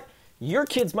 guess what? Your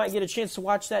kids might get a chance to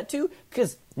watch that too,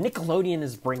 because Nickelodeon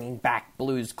is bringing back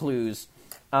Blue's Clues.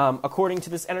 According to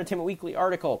this Entertainment Weekly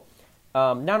article,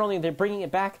 not only are they bringing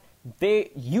it back,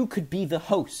 you could be the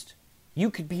host. You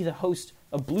could be the host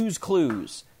of Blue's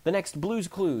Clues, the next Blue's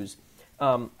Clues.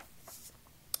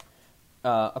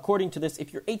 According to this,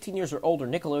 if you're 18 years or older,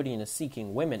 Nickelodeon is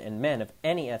seeking women and men of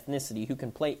any ethnicity who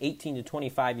can play 18 to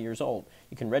 25 years old.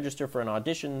 You can register for an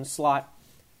audition slot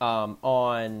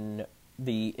on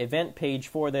the event page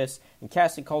for this, and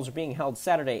casting calls are being held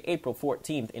Saturday, April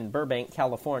 14th in Burbank,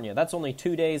 California. That's only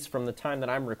 2 days from the time that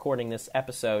I'm recording this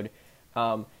episode.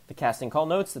 The casting call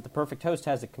notes that the perfect host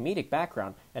has a comedic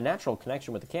background, a natural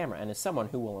connection with the camera, and is someone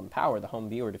who will empower the home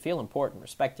viewer to feel important,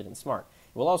 respected, and smart.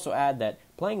 It will also add that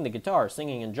playing the guitar,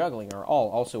 singing, and juggling are all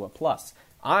also a plus.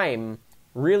 I'm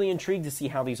really intrigued to see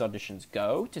how these auditions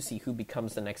go, to see who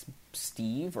becomes the next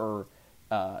Steve or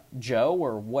Joe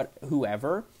or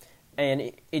whoever.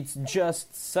 And it's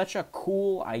just such a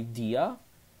cool idea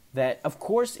that, of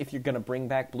course, if you're going to bring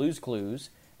back Blue's Clues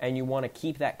and you want to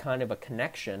keep that kind of a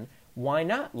connection, why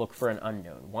not look for an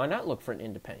unknown? Why not look for an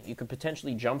independent? You could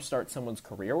potentially jumpstart someone's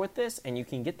career with this, and you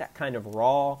can get that kind of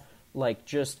raw, like,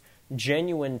 just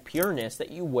genuine pureness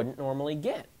that you wouldn't normally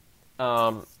get.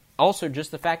 Also,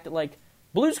 just the fact that, like,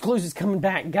 Blue's Clues is coming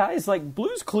back, guys. Like,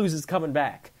 Blue's Clues is coming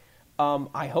back.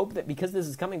 I hope that because this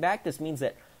is coming back, this means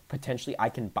that potentially I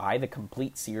can buy the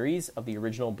complete series of the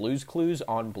original Blue's Clues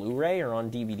on Blu-ray or on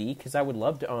DVD, because I would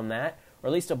love to own that, or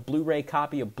at least a Blu-ray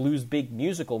copy of Blue's Big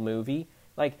Musical Movie.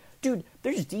 Like, dude,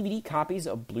 there's DVD copies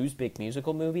of Blue's Big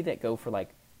Musical Movie that go for, like,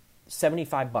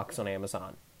 $75 on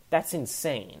Amazon. That's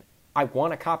insane. I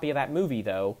want a copy of that movie,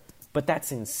 though, but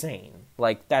that's insane.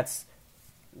 Like, that's...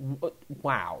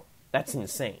 wow. That's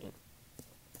insane.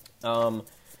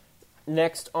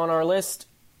 Next on our list,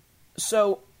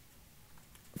 so,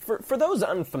 for those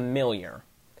unfamiliar,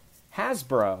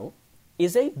 Hasbro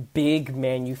is a big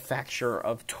manufacturer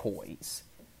of toys.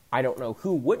 I don't know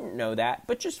who wouldn't know that,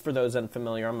 but just for those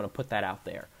unfamiliar, I'm going to put that out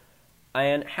there.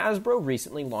 And Hasbro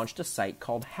recently launched a site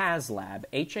called HasLab,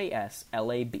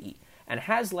 H-A-S-L-A-B. And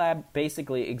HasLab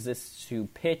basically exists to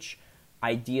pitch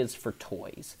ideas for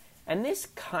toys. And this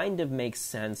kind of makes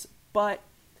sense, but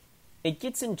it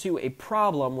gets into a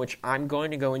problem which I'm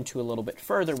going to go into a little bit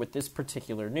further with this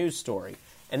particular news story.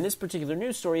 And this particular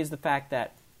news story is the fact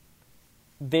that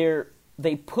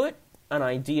they put an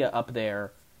idea up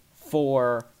there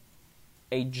for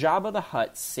a Jabba the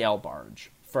Hutt sail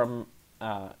barge from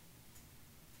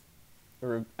Return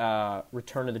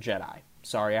of the Jedi.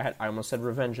 Sorry, I almost said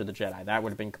Revenge of the Jedi. That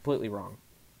would have been completely wrong.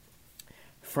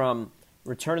 From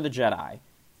Return of the Jedi.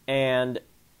 And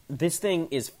this thing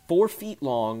is 4 feet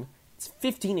long. It's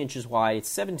 15 inches wide. It's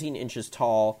 17 inches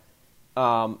tall.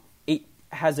 It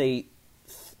has a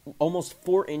almost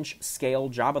 4-inch scale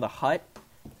Jabba the Hutt.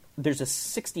 There's a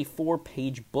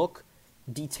 64-page book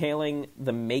detailing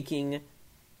the making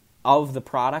of the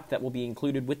product that will be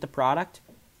included with the product.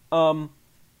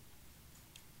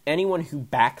 Anyone who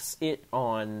backs it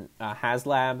on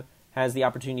HasLab has the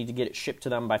opportunity to get it shipped to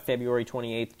them by February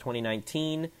 28th,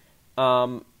 2019.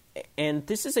 And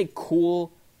this is a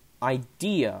cool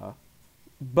idea,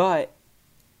 but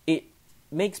it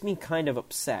makes me kind of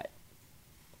upset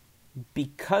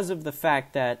because of the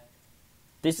fact that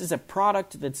this is a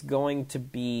product that's going to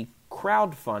be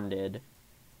crowdfunded,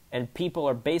 and people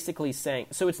are basically saying...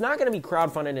 So it's not going to be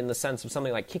crowdfunded in the sense of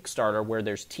something like Kickstarter where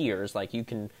there's tiers, like you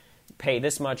can pay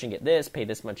this much and get this, pay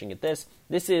this much and get this.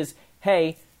 This is,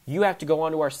 hey, you have to go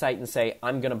onto our site and say,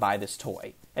 I'm going to buy this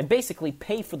toy. And basically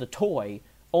pay for the toy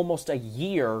almost a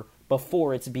year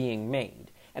before it's being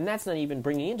made. And that's not even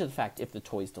bringing into the fact if the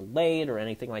toy's delayed or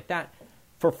anything like that.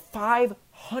 For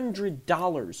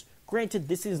 $500, granted,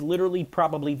 this is literally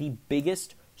probably the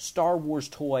biggest Star Wars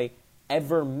toy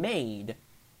ever made.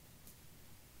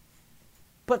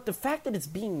 But the fact that it's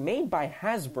being made by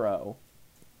Hasbro,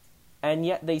 and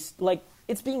yet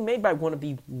it's being made by one of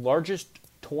the largest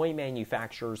toy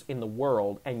manufacturers in the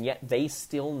world, and yet they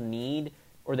still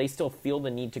feel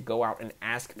the need to go out and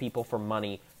ask people for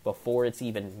money before it's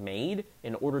even made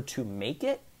in order to make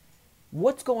it.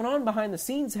 what's going on behind the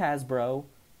scenes, Hasbro?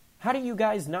 How do you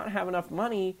guys not have enough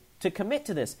money to commit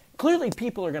to this? Clearly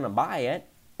people are going to buy it,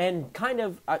 and kind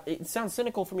of, it sounds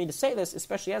cynical for me to say this,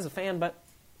 especially as a fan, but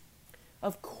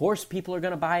of course people are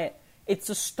going to buy it. It's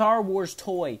a Star Wars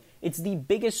toy. It's the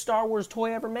biggest Star Wars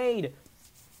toy ever made.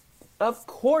 Of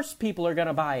course people are going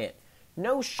to buy it.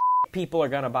 No shit, people are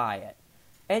going to buy it.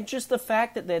 And just the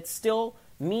fact that that still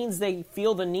means they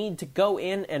feel the need to go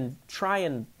in and try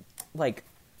and, like,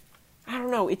 I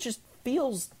don't know, it just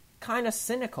feels kind of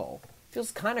cynical.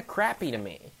 Feels kind of crappy to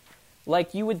me.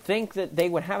 Like, you would think that they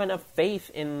would have enough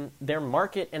faith in their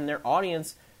market and their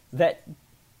audience that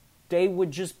they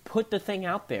would just put the thing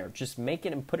out there. Just make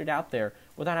it and put it out there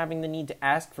without having the need to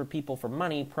ask for people for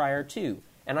money prior to.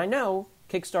 And I know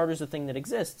Kickstarter is a thing that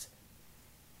exists.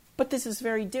 But this is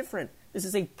very different. This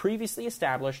is a previously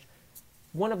established,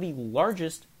 one of the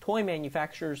largest toy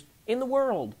manufacturers in the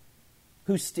world,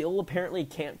 who still apparently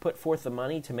can't put forth the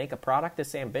money to make a product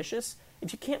this ambitious.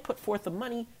 If you can't put forth the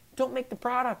money, don't make the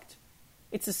product.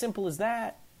 It's as simple as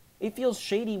that. It feels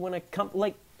shady when a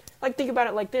like think about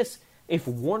it like this. If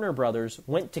Warner Brothers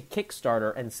went to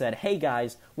Kickstarter and said, "Hey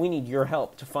guys, we need your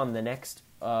help to fund the next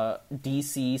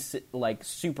DC like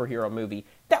superhero movie,"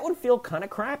 that would feel kind of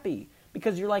crappy,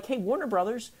 because you're like, "Hey Warner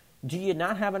Brothers, do you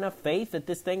not have enough faith that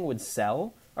this thing would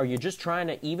sell? Are you just trying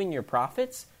to even your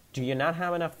profits? Do you not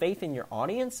have enough faith in your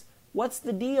audience? What's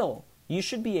the deal? You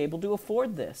should be able to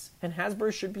afford this." And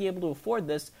Hasbro should be able to afford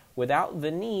this without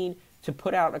the need to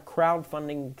put out a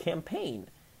crowdfunding campaign.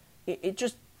 It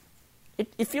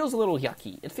feels a little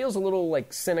yucky. It feels a little,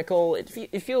 like, cynical. It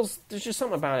feels, there's just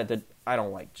something about it that I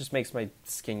don't like. Just makes my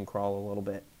skin crawl a little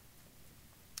bit.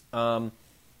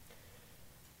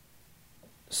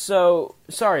 So,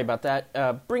 sorry about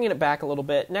that. Bringing it back a little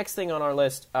bit. Next thing on our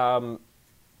list,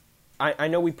 I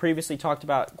know we previously talked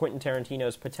about Quentin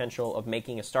Tarantino's potential of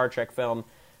making a Star Trek film.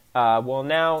 Well,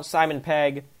 now Simon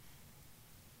Pegg,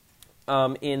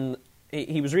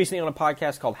 he was recently on a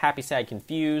podcast called Happy, Sad,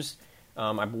 Confused,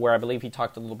 where I believe he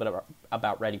talked a little bit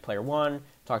about Ready Player One,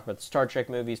 talked about the Star Trek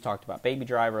movies, talked about Baby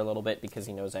Driver a little bit because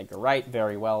he knows Edgar Wright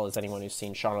very well, as anyone who's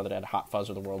seen Shaun of the Dead, Hot Fuzz,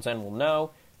 or The World's End will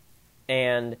know.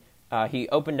 And he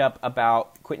opened up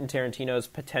about Quentin Tarantino's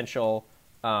potential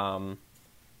Star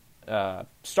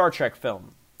Trek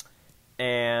film.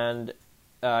 And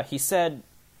he said,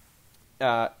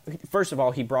 first of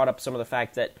all, he brought up some of the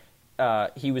fact that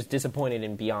he was disappointed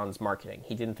in Beyond's marketing.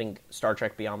 He didn't think Star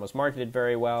Trek Beyond was marketed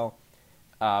very well,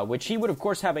 which he would, of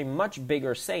course, have a much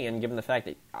bigger say in, given the fact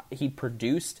that he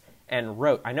produced and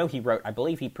wrote. I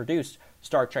believe he produced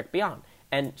Star Trek Beyond.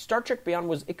 And Star Trek Beyond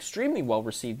was extremely well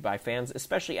received by fans,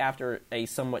 especially after a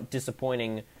somewhat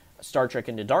disappointing Star Trek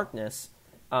Into Darkness.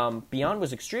 Beyond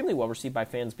was extremely well received by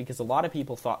fans because a lot of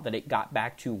people thought that it got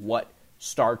back to what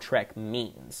Star Trek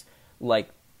means. Like,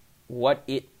 what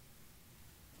it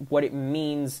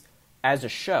means as a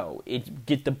show.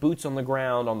 Get the boots on the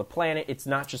ground on the planet. It's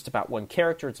not just about one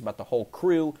character. It's about the whole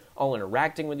crew all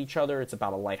interacting with each other. It's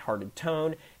about a lighthearted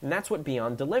tone. And that's what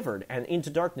Beyond delivered. And Into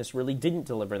Darkness really didn't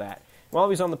deliver that. While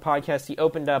he was on the podcast, he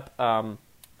opened up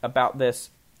about this.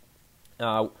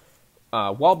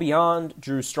 While Beyond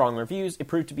drew strong reviews, it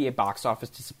proved to be a box office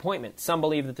disappointment. Some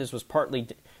believe that this was partly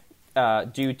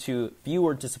due to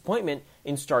viewer disappointment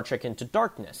in Star Trek Into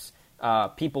Darkness.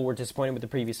 People were disappointed with the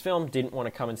previous film, didn't want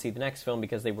to come and see the next film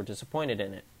because they were disappointed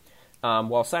in it.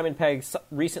 While Simon Pegg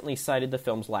recently cited the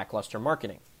film's lackluster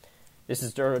marketing. This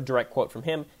is a direct quote from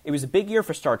him. "It was a big year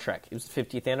for Star Trek. It was the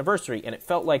 50th anniversary, and it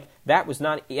felt like that was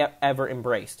not ever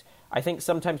embraced. I think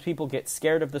sometimes people get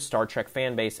scared of the Star Trek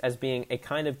fan base as being a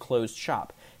kind of closed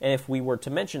shop, and if we were to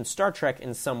mention Star Trek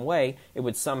in some way, it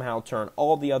would somehow turn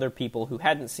all the other people who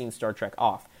hadn't seen Star Trek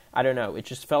off. I don't know, it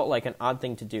just felt like an odd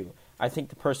thing to do. I think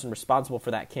the person responsible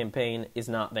for that campaign is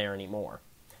not there anymore."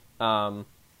 And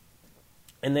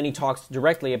then he talks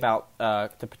directly about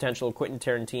the potential of Quentin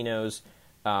Tarantino's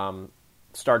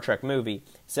Star Trek movie.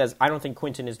 He says, "I don't think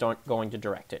Quentin is going to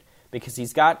direct it, because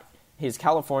he's got his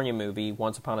California movie,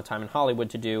 Once Upon a Time in Hollywood,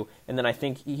 to do, and then I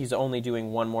think he's only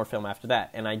doing one more film after that.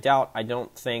 And I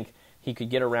don't think he could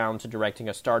get around to directing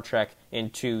a Star Trek in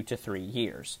 2 to 3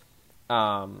 years.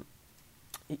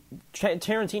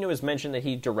 Tarantino has mentioned that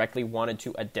he directly wanted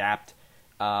to adapt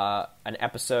an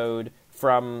episode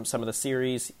from some of the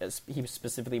series. He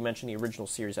specifically mentioned the original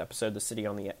series episode, The City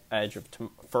on the Edge of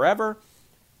Forever.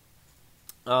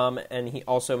 And he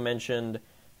also mentioned...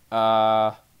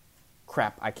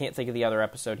 I can't think of the other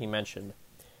episode he mentioned.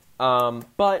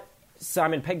 But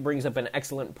Simon Pegg brings up an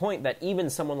excellent point that even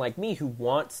someone like me who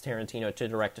wants Tarantino to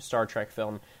direct a Star Trek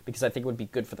film, because I think it would be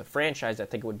good for the franchise, I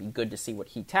think it would be good to see what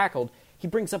he tackled, he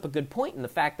brings up a good point in the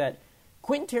fact that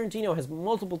Quentin Tarantino has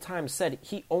multiple times said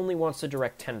he only wants to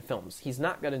direct 10 films. He's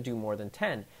not going to do more than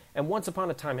 10. And Once Upon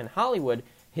a Time in Hollywood,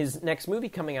 his next movie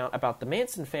coming out about the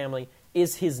Manson family,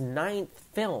 is his 9th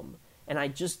film. And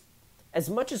as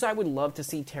much as I would love to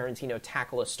see Tarantino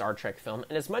tackle a Star Trek film,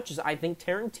 and as much as I think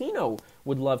Tarantino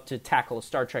would love to tackle a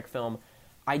Star Trek film,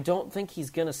 I don't think he's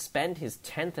going to spend his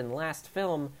 10th and last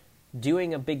film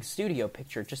doing a big studio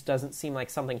picture. It just doesn't seem like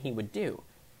something he would do.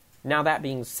 Now, that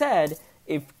being said,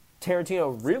 if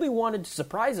Tarantino really wanted to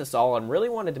surprise us all and really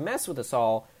wanted to mess with us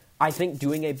all, I think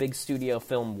doing a big studio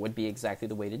film would be exactly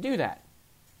the way to do that.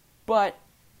 But,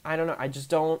 I don't know, I just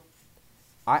don't...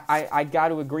 I got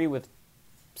to agree with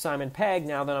Simon Pegg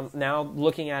now that I'm now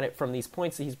looking at it from these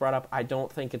points that he's brought up. I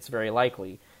don't think it's very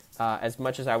likely. As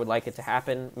much as I would like it to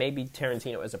happen, maybe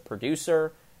Tarantino as a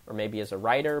producer or maybe as a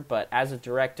writer, but as a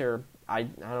director, I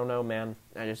don't know, man.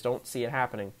 I just don't see it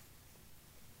happening.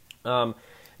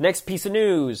 Next piece of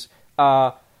news.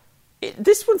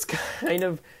 This one's kind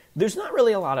of... There's not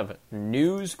really a lot of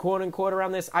news, quote-unquote,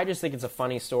 around this. I just think it's a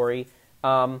funny story.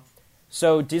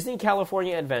 So Disney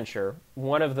California Adventure,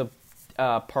 one of the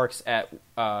parks at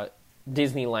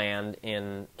Disneyland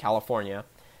in California,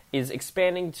 is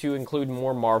expanding to include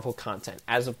more Marvel content,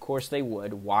 as of course they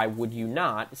would. Why would you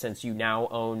not, since you now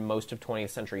own most of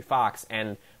 20th Century Fox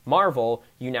and Marvel,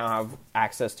 you now have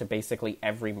access to basically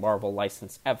every Marvel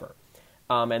license ever.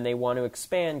 And they want to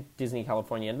expand Disney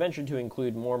California Adventure to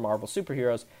include more Marvel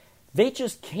superheroes. They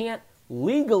just can't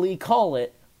legally call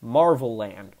it Marvel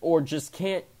Land, or just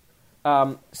can't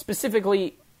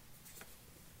specifically...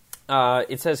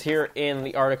 it says here in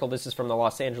the article, this is from the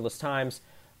Los Angeles Times,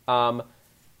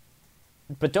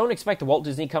 but don't expect the Walt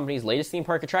Disney Company's latest theme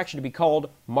park attraction to be called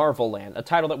Marvel Land, a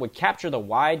title that would capture the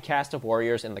wide cast of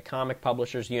warriors in the comic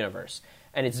publisher's universe,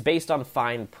 and it's based on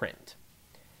fine print.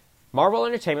 Marvel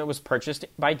Entertainment was purchased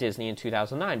by Disney in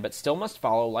 2009, but still must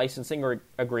follow licensing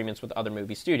agreements with other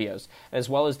movie studios, as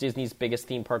well as Disney's biggest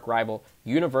theme park rival,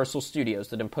 Universal Studios,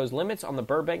 that impose limits on the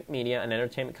Burbank Media and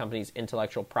Entertainment Company's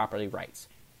intellectual property rights.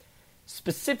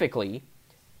 Specifically,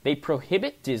 they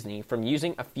prohibit Disney from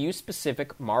using a few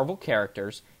specific Marvel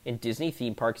characters in Disney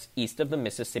theme parks east of the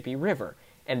Mississippi River,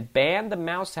 and ban the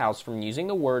Mouse House from using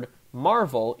the word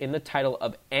Marvel in the title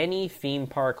of any theme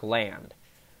park land.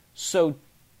 So,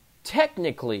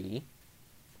 technically,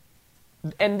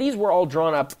 and these were all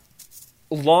drawn up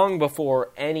long before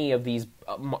any of these,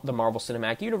 the Marvel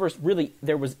Cinematic Universe, really,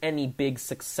 there was any big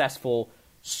successful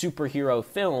superhero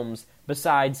films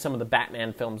besides some of the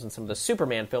Batman films and some of the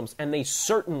Superman films, and they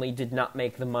certainly did not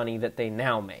make the money that they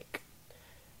now make.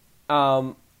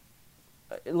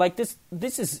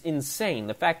 This is insane.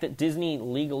 The fact that Disney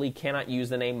legally cannot use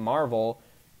the name Marvel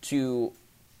to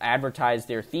advertise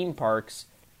their theme parks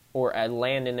or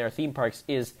land in their theme parks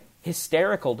is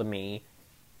hysterical to me,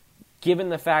 given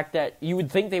the fact that you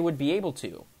would think they would be able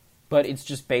to, but it's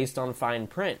just based on fine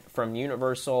print from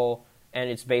Universal, and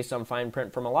it's based on fine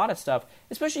print from a lot of stuff,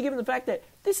 especially given the fact that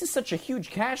this is such a huge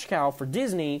cash cow for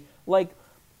Disney. Like,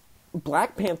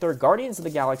 Black Panther, Guardians of the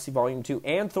Galaxy Volume 2,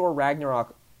 and Thor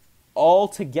Ragnarok all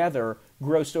together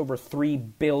grossed over $3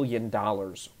 billion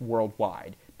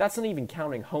worldwide. That's not even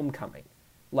counting Homecoming.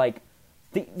 Like,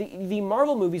 the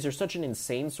Marvel movies are such an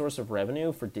insane source of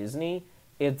revenue for Disney,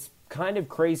 it's kind of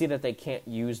crazy that they can't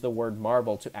use the word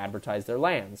Marvel to advertise their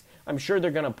lands. I'm sure they're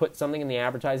going to put something in the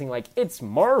advertising like, it's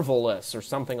marvelous, or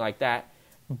something like that,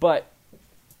 but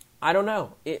I don't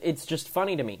know. It's just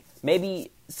funny to me. Maybe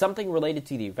something related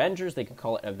to the Avengers, they could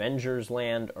call it Avengers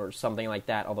Land, or something like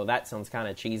that, although that sounds kind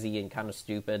of cheesy and kind of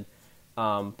stupid.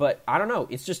 But I don't know.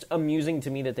 It's just amusing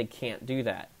to me that they can't do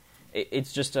that.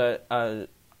 It's just a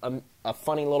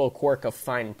funny little quirk of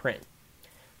fine print.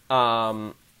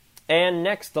 And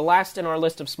next, the last in our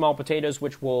list of small potatoes,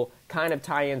 which will kind of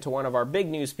tie into one of our big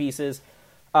news pieces.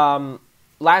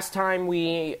 Last time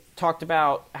we talked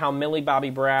about how Millie Bobby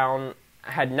Brown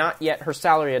her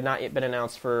salary had not yet been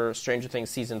announced for Stranger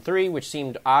Things Season 3, which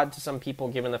seemed odd to some people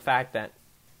given the fact that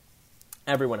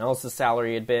everyone else's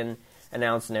salary had been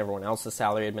announced and everyone else's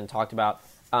salary had been talked about.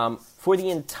 For the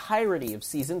entirety of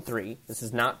Season 3, this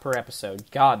is not per episode,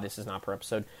 God, this is not per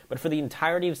episode, but for the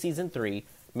entirety of Season 3,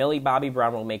 Millie Bobby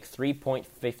Brown will make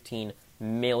 $3.15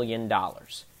 million.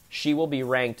 She will be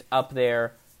ranked up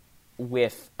there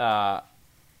with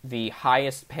the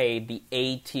highest paid, the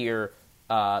A-tier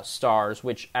stars,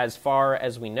 which, as far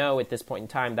as we know at this point in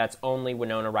time, that's only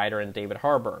Winona Ryder and David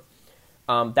Harbour.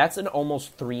 That's an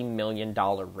almost $3 million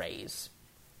raise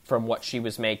from what she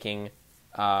was making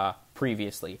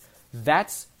previously.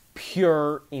 That's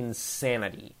pure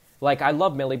insanity. Like, I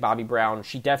love Millie Bobby Brown.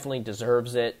 She definitely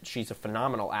deserves it. She's a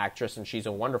phenomenal actress, and she's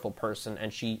a wonderful person.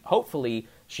 And hopefully,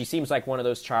 she seems like one of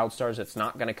those child stars that's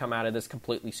not going to come out of this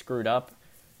completely screwed up.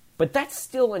 But that's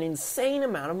still an insane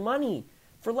amount of money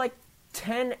for, like,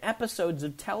 10 episodes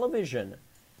of television.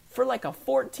 For, like, a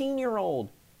 14-year-old.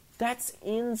 That's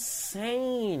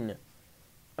insane.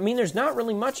 I mean, there's not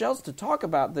really much else to talk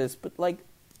about this, but, like,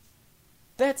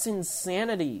 that's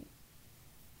insanity.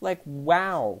 Like,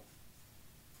 wow.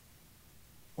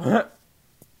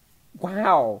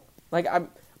 Wow. Like,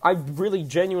 I really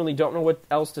genuinely don't know what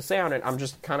else to say on it. I'm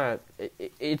just kind of...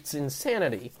 It's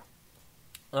insanity.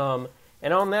 And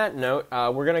on that note,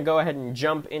 we're going to go ahead and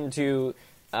jump into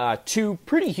two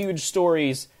pretty huge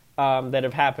stories that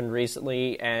have happened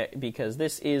recently, because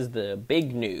this is the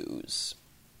big news.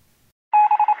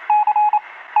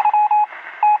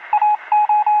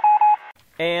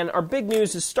 And our big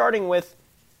news is starting with...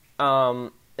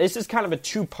 this is kind of a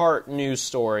two-part news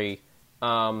story.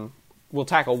 We'll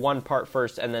tackle one part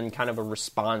first and then kind of a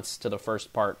response to the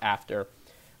first part after.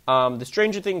 The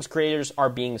Stranger Things creators are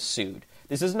being sued.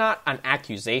 This is not an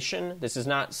accusation. This is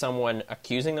not someone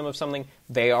accusing them of something.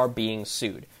 They are being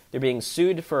sued. They're being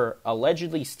sued for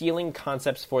allegedly stealing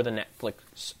concepts for the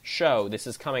Netflix show. This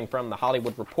is coming from The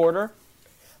Hollywood Reporter.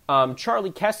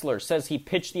 Charlie Kessler says he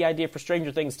pitched the idea for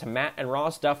Stranger Things to Matt and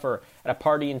Ross Duffer at a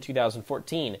party in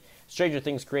 2014. Stranger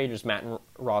Things creators Matt and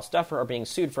Ross Duffer are being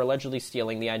sued for allegedly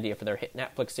stealing the idea for their hit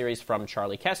Netflix series from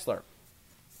Charlie Kessler.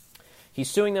 He's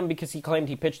suing them because he claimed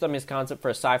he pitched them his concept for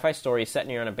a sci-fi story set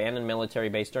near an abandoned military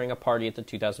base during a party at the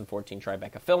 2014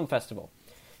 Tribeca Film Festival.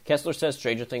 Kessler says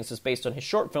Stranger Things is based on his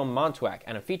short film Montauk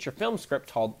and a feature film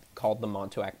script called The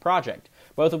Montauk Project,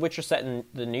 both of which are set in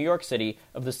the New York City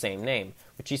of the same name,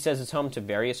 which he says is home to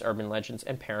various urban legends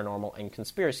and paranormal and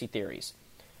conspiracy theories.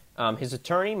 His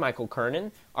attorney, Michael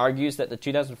Kernan, argues that the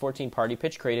 2014 party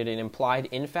pitch created an implied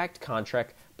in-fact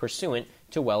contract pursuant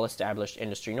to well-established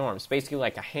industry norms, basically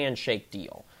like a handshake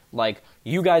deal. Like,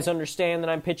 you guys understand that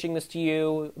I'm pitching this to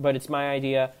you, but it's my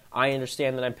idea. I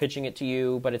understand that I'm pitching it to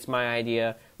you, but it's my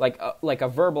idea. Like a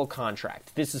verbal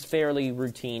contract. This is fairly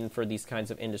routine for these kinds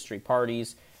of industry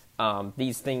parties.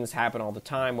 These things happen all the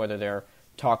time, whether they're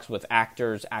talks with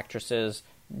actors, actresses,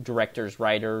 directors,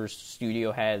 writers,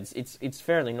 studio heads. It's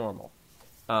fairly normal.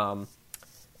 Kernan,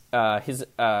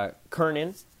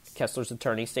 Kessler's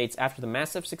attorney, states after the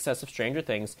massive success of Stranger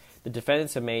Things, the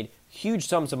defendants have made huge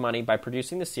sums of money by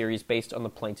producing the series based on the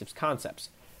plaintiff's concepts.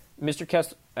 Mr.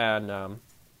 Kessler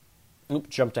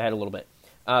jumped ahead a little bit.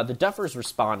 The Duffers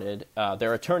responded.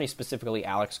 Their attorney, specifically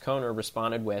Alex Kohner,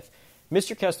 responded with,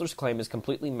 Mr. Kessler's claim is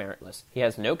completely meritless. He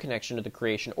has no connection to the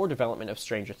creation or development of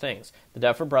Stranger Things. The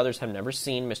Duffer brothers have never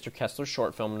seen Mr. Kessler's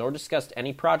short film nor discussed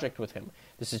any project with him.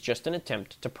 This is just an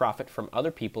attempt to profit from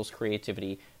other people's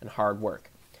creativity and hard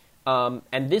work.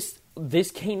 And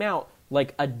this came out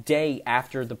like a day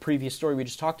after the previous story we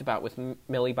just talked about with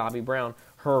Millie Bobby Brown,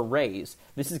 her raise.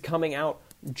 This is coming out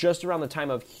just around the time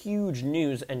of huge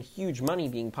news and huge money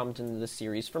being pumped into the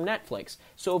series from Netflix.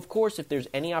 So, of course, if there's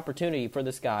any opportunity for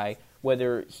this guy,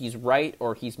 whether he's right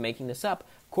or he's making this up,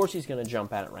 of course he's going to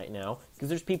jump at it right now, because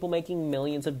there's people making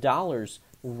millions of dollars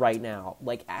right now,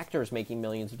 like actors making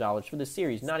millions of dollars for this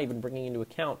series, not even bringing into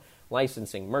account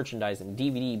licensing, merchandising,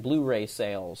 DVD, Blu-ray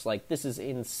sales. Like, this is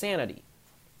insanity.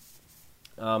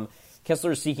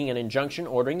 Kessler is seeking an injunction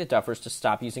ordering the Duffers to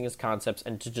stop using his concepts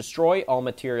and to destroy all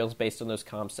materials based on those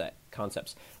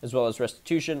concepts, as well as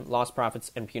restitution, lost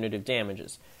profits, and punitive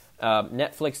damages.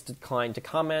 Netflix declined to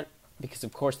comment, because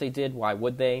of course they did. Why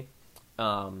would they?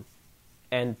 And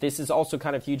this is also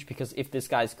kind of huge, because if this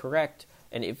guy's correct,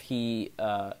 and if he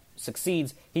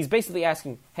succeeds, he's basically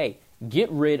asking, hey, get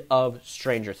rid of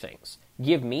Stranger Things.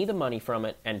 Give me the money from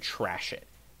it and trash it.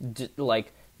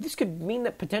 This could mean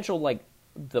that potential, like,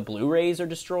 the Blu-rays are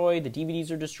destroyed, the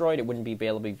DVDs are destroyed, it wouldn't be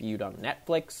able to be viewed on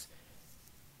Netflix.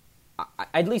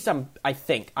 At least I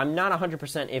think. I'm not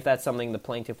 100% if that's something the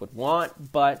plaintiff would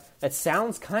want, but that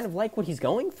sounds kind of like what he's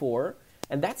going for,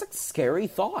 and that's a scary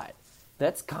thought.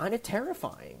 That's kind of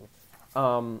terrifying.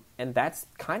 And that's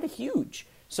kind of huge.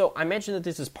 So I mentioned that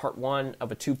this is part one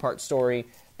of a two-part story,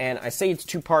 and I say it's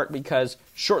two-part because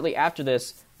shortly after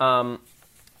this, an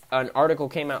article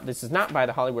came out. This is not by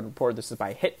The Hollywood Reporter, this is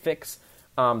by HitFix.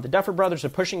 The Duffer Brothers are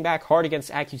pushing back hard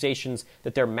against accusations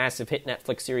that their massive hit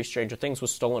Netflix series Stranger Things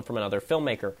was stolen from another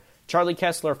filmmaker. Charlie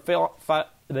Kessler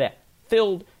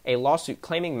filed a lawsuit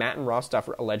claiming Matt and Ross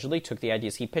Duffer allegedly took the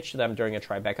ideas he pitched to them during a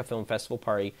Tribeca Film Festival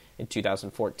party in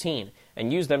 2014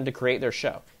 and used them to create their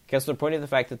show. Kessler pointed to the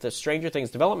fact that the Stranger Things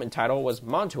development title was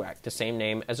Montauk, the same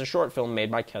name as a short film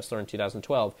made by Kessler in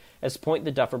 2012, as the point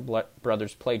the Duffer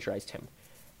brothers plagiarized him.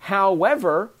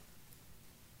 However,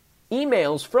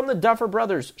 Emails from the Duffer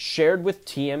Brothers shared with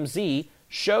TMZ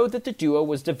showed that the duo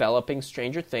was developing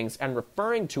Stranger Things and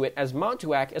referring to it as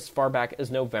Montuac as far back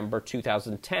as November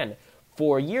 2010,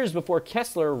 4 years before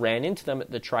Kessler ran into them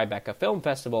at the Tribeca Film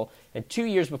Festival and 2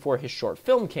 years before his short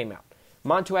film came out.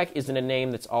 Montuac isn't a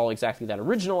name that's all exactly that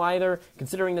original either,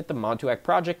 considering that the Montuac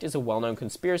Project is a well-known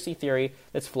conspiracy theory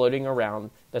that's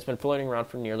been floating around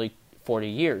for nearly 40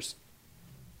 years.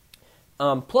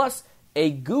 Plus, a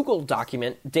Google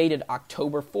document dated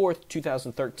October 4th,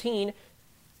 2013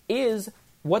 is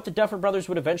what the Duffer Brothers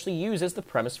would eventually use as the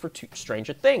premise for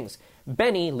Stranger Things.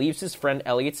 Benny leaves his friend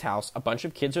Elliot's house. A bunch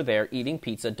of kids are there eating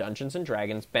pizza, Dungeons and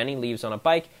Dragons. Benny leaves on a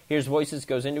bike, hears voices,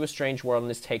 goes into a strange world, and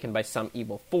is taken by some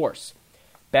evil force.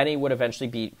 Benny would eventually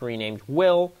be renamed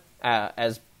Will,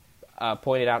 as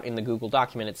pointed out in the Google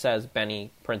document. It says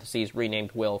Benny, parentheses,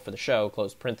 renamed Will for the show,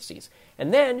 close parentheses.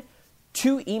 And then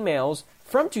 2 emails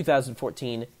from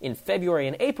 2014 in February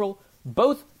and April,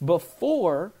 both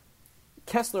before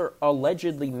Kessler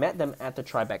allegedly met them at the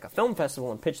Tribeca Film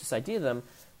Festival and pitched this idea to them.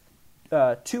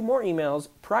 2 more emails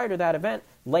prior to that event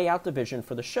lay out the vision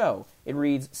for the show. It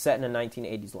reads, set in a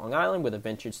 1980s Long Island with a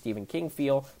vintage Stephen King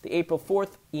feel. The April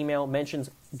 4th email mentions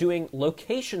doing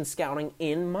location scouting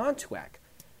in Montuac.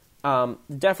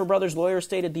 Duffer Brothers' lawyer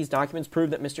stated these documents prove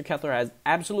that Mr. Kessler has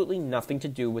absolutely nothing to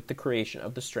do with the creation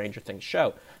of the Stranger Things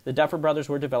show. The Duffer Brothers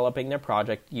were developing their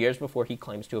project years before he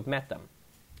claims to have met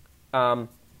them.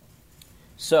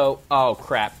 Oh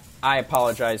crap. I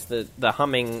apologize. The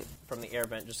humming from the air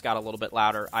vent just got a little bit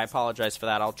louder. I apologize for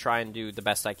that. I'll try and do the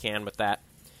best I can with that.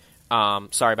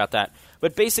 Sorry about that.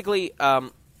 But basically,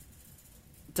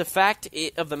 the fact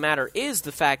of the matter is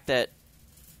the fact that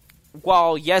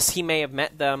while, yes, he may have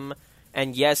met them,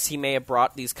 and yes, he may have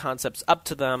brought these concepts up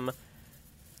to them,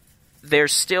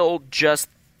 there's still just,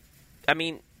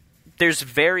 there's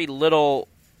very little,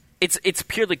 it's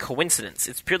purely coincidence.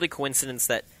 It's purely coincidence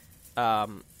that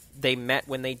they met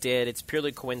when they did. It's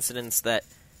purely coincidence that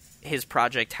his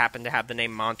project happened to have the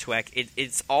name Montuac.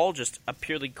 It's all just a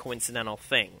purely coincidental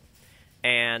thing.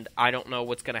 And I don't know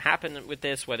what's going to happen with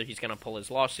this, whether he's going to pull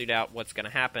his lawsuit out, what's going to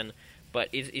happen, but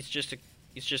it's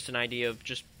just an idea of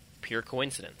just pure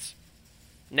coincidence.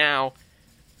 Now,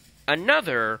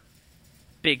 another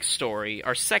big story,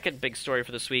 our second big story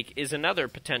for this week, is another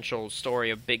potential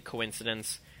story of big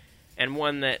coincidence, and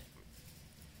one that,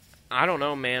 I don't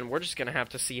know, man, we're just going to have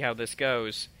to see how this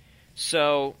goes.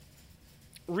 So,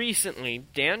 recently,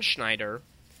 Dan Schneider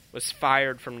was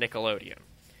fired from Nickelodeon.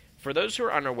 For those who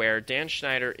are unaware, Dan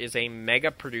Schneider is a mega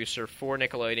producer for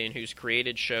Nickelodeon who's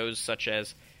created shows such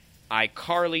as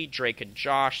iCarly, Drake and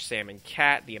Josh, Sam and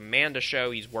Cat, The Amanda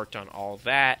Show. He's worked on all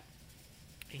that.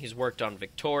 He's worked on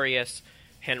Victorious,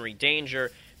 Henry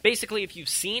Danger. Basically, if you've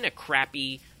seen a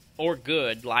crappy or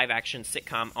good live-action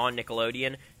sitcom on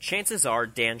Nickelodeon, chances are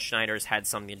Dan Schneider's had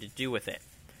something to do with it.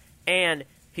 And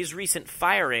his recent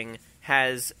firing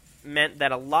has meant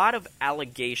that a lot of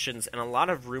allegations and a lot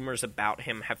of rumors about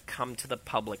him have come to the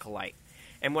public light.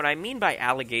 And what I mean by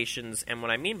allegations and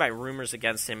what I mean by rumors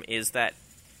against him is that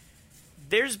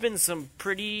there's been some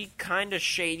pretty kind of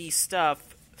shady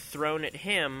stuff thrown at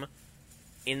him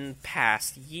in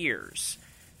past years.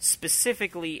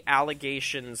 Specifically,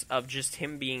 allegations of just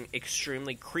him being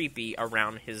extremely creepy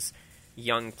around his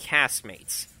young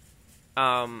castmates.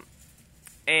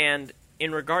 And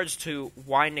in regards to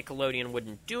why Nickelodeon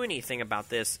wouldn't do anything about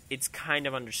this, it's kind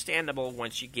of understandable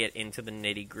once you get into the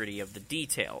nitty-gritty of the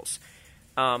details.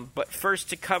 But first,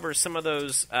 to cover some of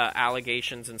those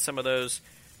allegations and some of those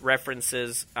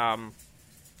references,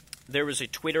 there was a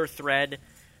Twitter thread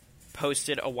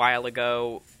posted a while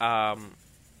ago.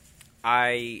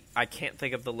 I can't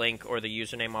think of the link or the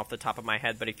username off the top of my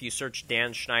head, but if you search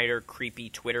Dan Schneider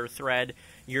creepy Twitter thread,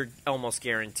 you're almost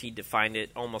guaranteed to find it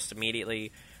almost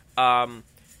immediately.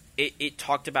 It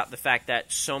talked about the fact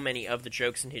that so many of the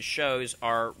jokes in his shows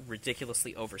are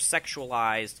ridiculously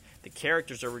over-sexualized. The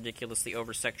characters are ridiculously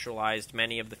over-sexualized.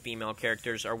 Many of the female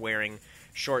characters are wearing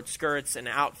short skirts and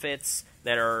outfits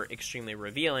that are extremely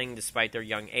revealing despite their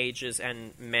young ages,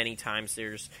 and many times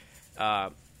there's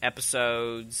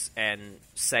episodes and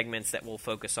segments that will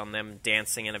focus on them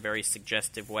dancing in a very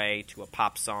suggestive way to a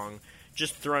pop song,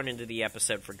 just thrown into the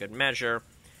episode for good measure.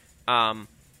 A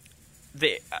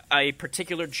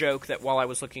particular joke that, while I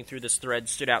was looking through this thread,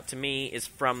 stood out to me is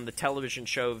from the television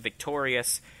show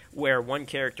Victorious, where one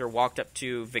character walked up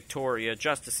to Victoria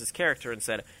Justice's character and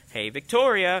said, "Hey,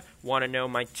 Victoria, want to know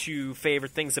my 2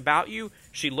 favorite things about you?"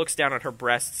 She looks down at her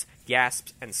breasts,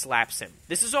 gasps, and slaps him.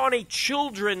 This is on a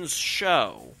children's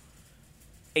show.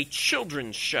 A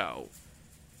children's show.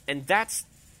 And that's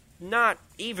not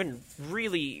even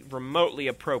really remotely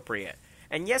appropriate.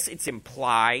 And yes, it's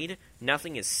implied.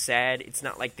 Nothing is said. It's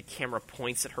not like the camera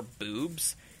points at her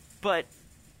boobs. But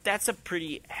that's a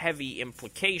pretty heavy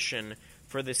implication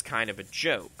for this kind of a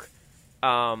joke.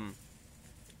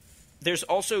 There's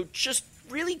also just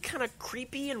really kind of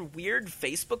creepy and weird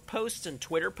Facebook posts and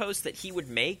Twitter posts that he would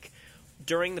make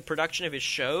during the production of his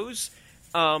shows.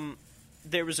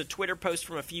 There was a Twitter post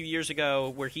from a few years ago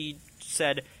where he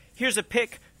said, "Here's a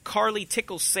pic. Carly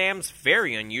tickles Sam's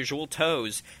very unusual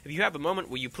toes. If you have a moment,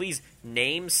 will you please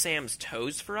name Sam's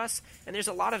toes for us?" And there's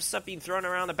a lot of stuff being thrown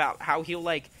around about how he'll,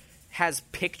 has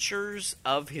pictures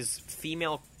of his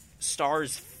female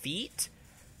stars' feet.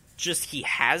 Just he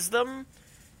has them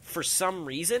for some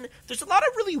reason. There's a lot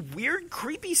of really weird,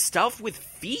 creepy stuff with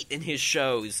feet in his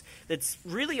shows that's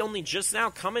really only just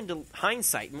now come into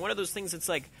hindsight. And one of those things that's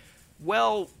like,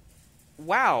 well,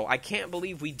 wow, I can't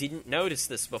believe we didn't notice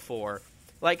this before.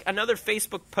 Like another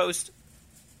Facebook post,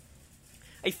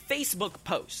 a Facebook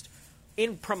post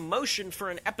in promotion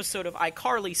for an episode of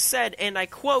iCarly said, and I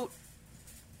quote,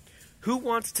 "Who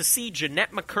wants to see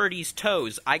Jeanette McCurdy's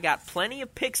toes? I got plenty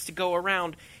of pics to go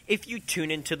around if you tune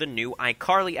into the new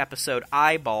iCarly episode,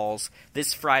 Eyeballs,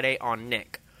 this Friday on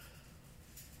Nick."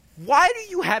 Why do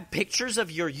you have pictures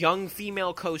of your young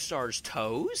female co-stars'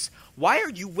 toes? Why are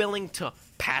you willing to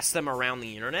pass them around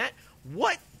the internet?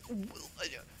 What?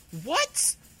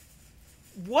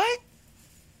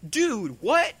 Dude,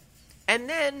 what? And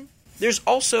then there's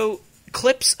also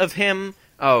clips of him.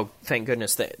 Oh, thank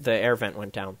goodness the air vent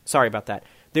went down. Sorry about that.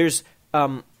 There's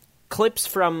clips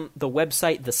from the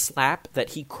website The Slap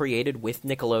that he created with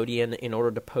Nickelodeon in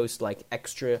order to post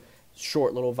extra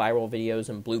short little viral videos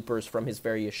and bloopers from his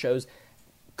various shows.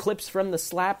 Clips from The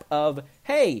Slap of,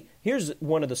 hey, here's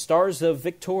one of the stars of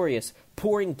Victorious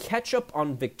pouring ketchup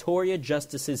on Victoria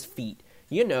Justice's feet.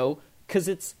 You know, because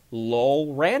it's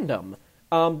lol random.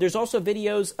 There's also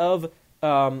videos of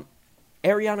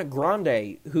Ariana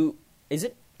Grande, who, is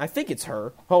it? I think it's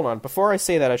her. Hold on, before I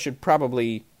say that, I should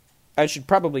probably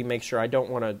make sure. I don't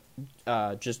want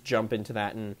to just jump into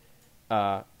that and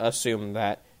assume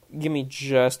that. Give me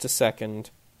just a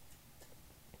second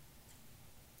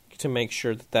to make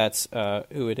sure that that's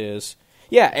who it is.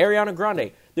 Yeah, Ariana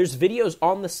Grande. There's videos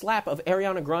on The Slap of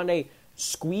Ariana Grande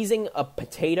squeezing a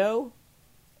potato,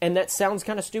 and that sounds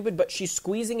kind of stupid, but she's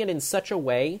squeezing it in such a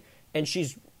way, and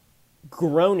she's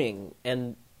groaning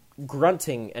and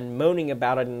grunting and moaning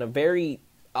about it in a very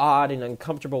odd and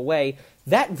uncomfortable way.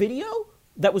 That video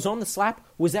that was on The Slap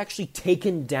was actually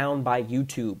taken down by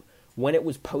YouTube. When it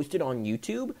was posted on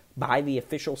YouTube by the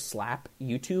official Slap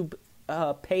YouTube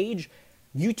page,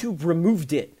 YouTube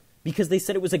removed it because they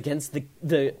said it was against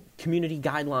the community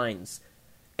guidelines.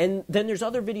 And then there's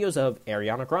other videos of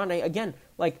Ariana Grande, again,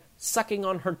 sucking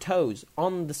on her toes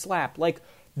on The Slap.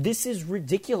 This is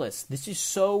ridiculous. This is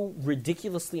so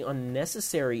ridiculously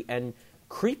unnecessary and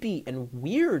creepy and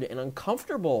weird and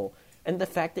uncomfortable. And the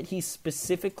fact that he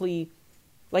specifically,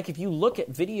 if you look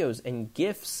at videos and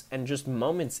GIFs and just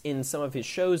moments in some of his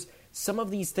shows, some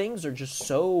of these things are just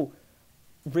so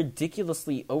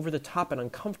ridiculously over the top and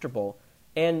uncomfortable.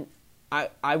 And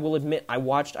I will admit, I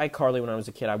watched iCarly when I was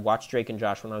a kid. I watched Drake and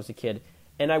Josh when I was a kid.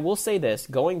 And I will say this,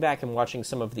 going back and watching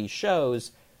some of these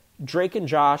shows, Drake and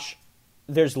Josh,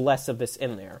 there's less of this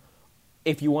in there.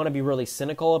 If you want to be really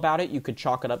cynical about it, you could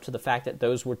chalk it up to the fact that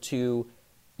those were two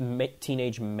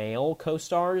teenage male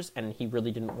co-stars, and he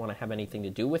really didn't want to have anything to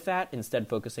do with that, instead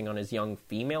focusing on his young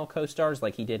female co-stars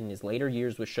like he did in his later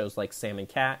years with shows like Sam and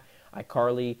Cat,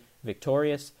 iCarly,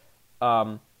 Victorious.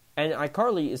 And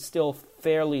iCarly is still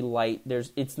fairly light.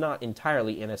 It's not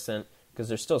entirely innocent, because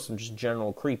there's still some just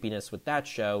general creepiness with that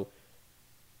show.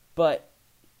 But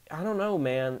I don't know,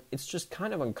 man. It's just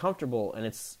kind of uncomfortable, and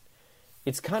it's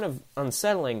kind of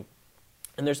unsettling.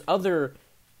 And there's other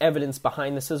evidence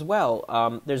behind this as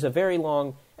well. There's a very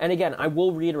long, and again, I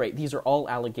will reiterate, these are all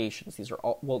allegations. These are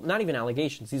all, well, not even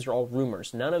allegations. These are all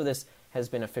rumors. None of this has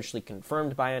been officially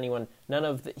confirmed by anyone.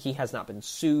 He has not been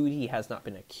sued. He has not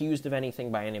been accused of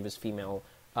anything by any of his female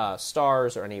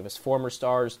stars or any of his former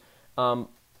stars. But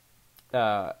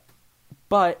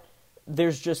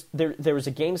there's just there was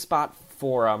a GameSpot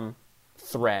forum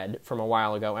thread from a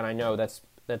while ago, and I know that's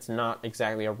not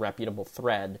exactly a reputable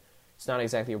thread. It's not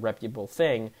exactly a reputable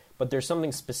thing, but there's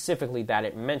something specifically that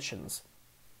it mentions.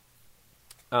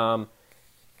 Two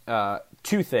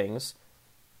things.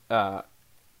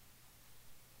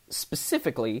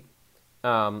 Specifically,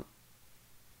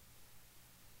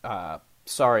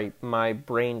 sorry, my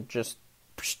brain just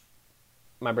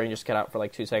cut out for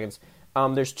 2 seconds.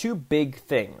 There's two big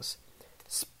things.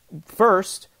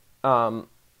 First,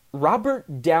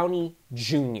 Robert Downey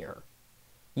Jr.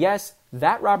 Yes,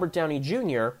 that Robert Downey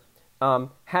Jr.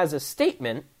 has a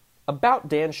statement about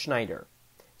Dan Schneider,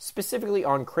 specifically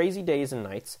on Crazy Days and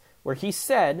Nights, where he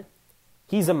said,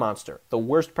 "He's a monster, the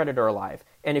worst predator alive,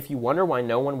 and if you wonder why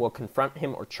no one will confront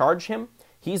him or charge him,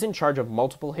 he's in charge of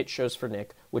multiple hit shows for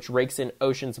Nick, which rakes in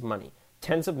oceans of money,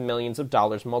 tens of millions of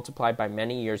dollars multiplied by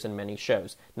many years and many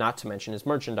shows, not to mention his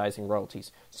merchandising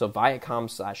royalties. So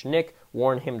Viacom/Nick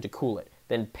warn him to cool it,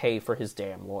 then pay for his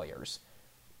damn lawyers."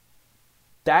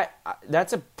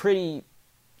 That's a pretty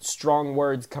strong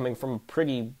words coming from a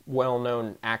pretty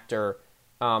well-known actor.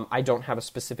 I don't have a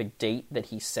specific date that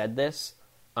he said this,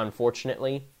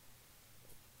 unfortunately.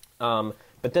 But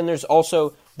then there's a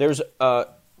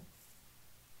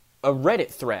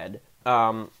Reddit thread.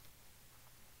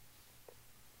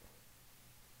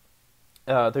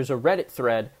 There's a Reddit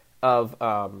thread of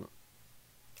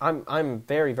I'm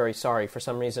very, very sorry. For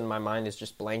some reason, my mind is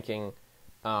just blanking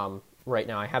right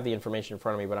now. I have the information in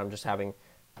front of me, but I'm just having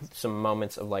some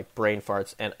moments of like brain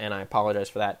farts, and I apologize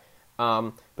for that.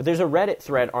 But there's a Reddit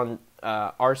thread on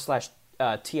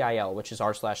r/TIL, which is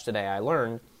r/Today I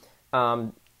Learned,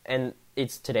 and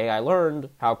it's Today I Learned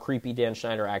how creepy Dan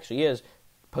Schneider actually is,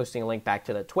 posting a link back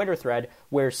to the Twitter thread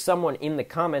where someone in the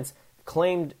comments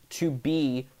claimed to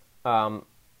be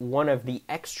one of the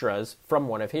extras from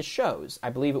one of his shows. I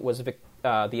believe it was the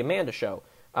Amanda Show.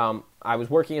 I was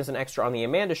working as an extra on the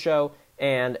Amanda Show,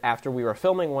 and after we were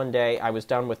filming one day, I was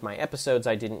done with my episodes.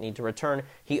 I didn't need to return.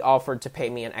 He offered to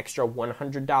pay me an extra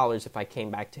 $100 if I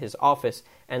came back to his office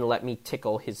and let me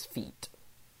tickle his feet.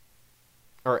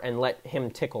 And let him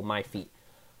tickle my feet.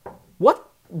 What?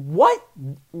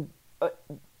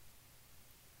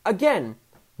 Again,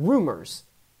 rumors,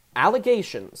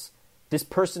 allegations. This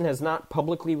person has not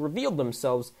publicly revealed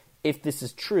themselves if this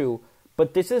is true,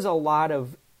 but this is a lot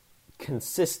of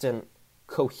consistent,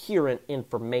 coherent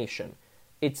information.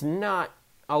 It's not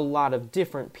a lot of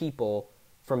different people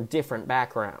from different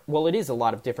backgrounds. Well, it is a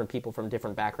lot of different people from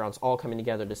different backgrounds all coming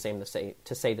together to say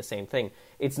the same thing.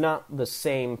 It's not the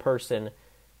same person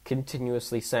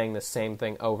continuously saying the same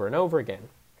thing over and over again.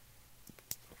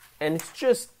 And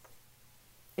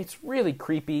it's really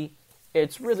creepy,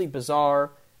 it's really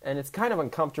bizarre, and it's kind of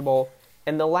uncomfortable.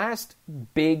 And the last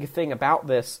big thing about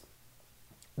this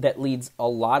that leads a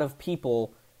lot of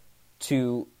people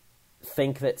to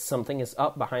think that something is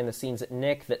up behind the scenes at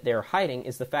Nick that they're hiding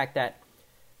is the fact that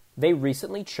they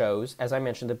recently chose, as I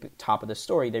mentioned at the top of the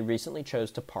story, they recently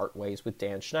chose to part ways with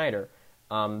Dan Schneider.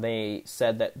 They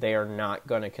said that they are not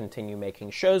going to continue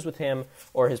making shows with him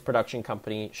or his production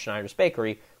company, Schneider's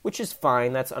Bakery, which is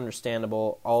fine. That's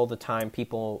understandable. All the time,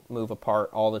 people move apart.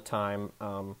 All the time,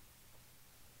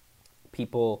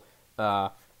 people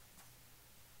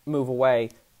move away.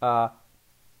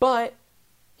 But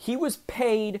he was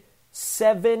paid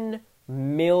 $7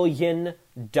 million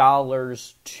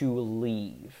to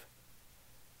leave.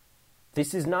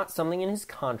 This is not something in his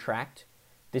contract.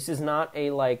 This is not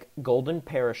a, golden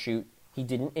parachute. He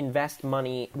didn't invest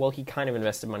money. Well, he kind of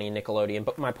invested money in Nickelodeon.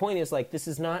 But my point is, this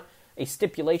is not a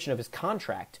stipulation of his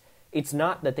contract. It's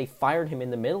not that they fired him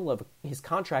in the middle of his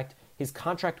contract. His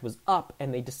contract was up,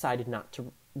 and they decided not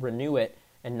to renew it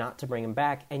and not to bring him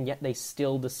back, and yet they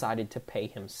still decided to pay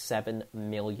him $7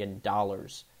 million.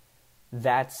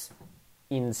 That's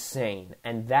insane.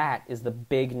 And that is the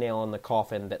big nail in the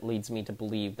coffin that leads me to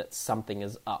believe that something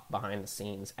is up behind the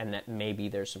scenes and that maybe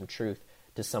there's some truth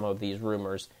to some of these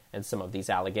rumors and some of these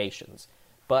allegations.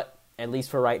 But at least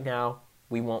for right now,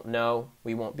 we won't know.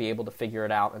 We won't be able to figure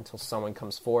it out until someone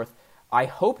comes forth. I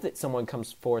hope that someone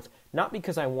comes forth, not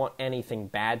because I want anything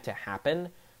bad to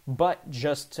happen, but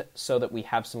just so that we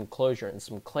have some closure and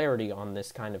some clarity on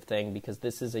this kind of thing, because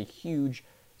this is a huge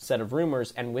set of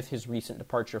rumors, and with his recent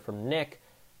departure from Nick,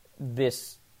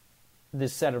 this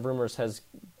set of rumors has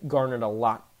garnered a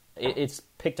lot. It's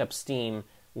picked up steam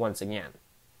once again.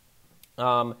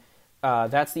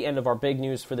 That's the end of our big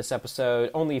news for this episode.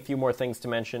 Only a few more things to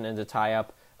mention and to tie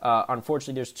up.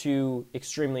 Unfortunately, there's two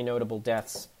extremely notable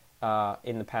deaths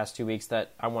in the past 2 weeks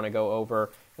that I want to go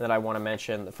over and that I want to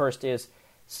mention. The first is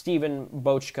Stephen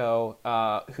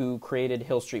Bochco, who created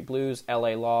Hill Street Blues,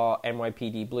 LA Law,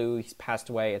 NYPD Blue. He's passed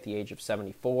away at the age of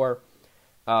 74.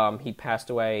 He passed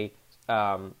away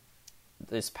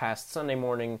this past Sunday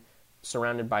morning,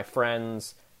 surrounded by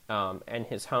friends and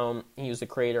his home. He was the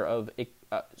creator of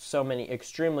so many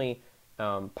extremely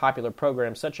popular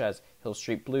programs, such as Hill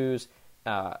Street Blues,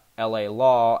 LA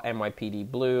Law, NYPD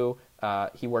Blue.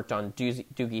 He worked on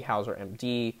Doogie Howser,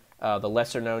 MD, the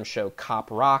lesser-known show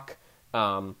Cop Rock.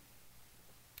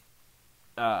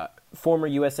 Former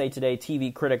USA Today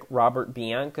TV critic Robert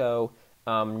Bianco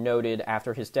noted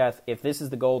after his death, "If this is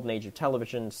the golden age of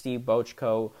television, Steve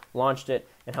Bochco launched it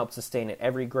and helped sustain it.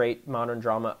 Every great modern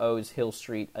drama owes Hill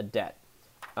Street a debt."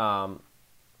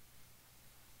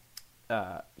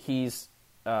 He's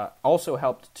also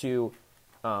helped to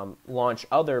launch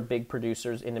other big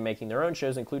producers into making their own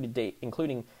shows,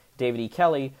 including David E.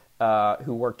 Kelley,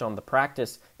 who worked on The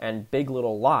Practice and Big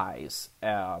Little Lies.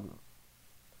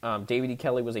 David E.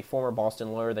 Kelley was a former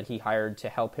Boston lawyer that he hired to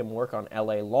help him work on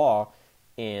L.A. Law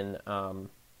in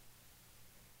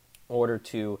order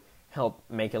to help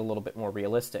make it a little bit more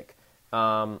realistic.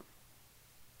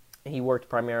 He worked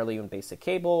primarily on basic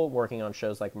cable, working on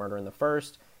shows like Murder in the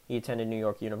First. He attended New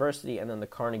York University and then the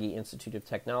Carnegie Institute of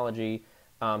Technology.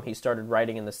 He started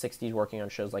writing in the 60s, working on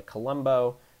shows like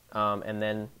Columbo, and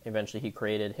then eventually he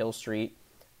created Hill Street,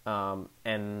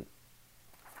 and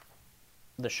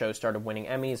the show started winning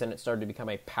Emmys, and it started to become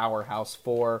a powerhouse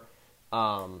for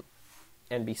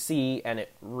NBC, and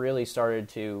it really started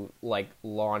to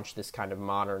launch this kind of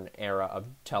modern era of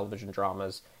television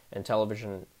dramas and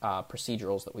television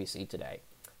procedurals that we see today.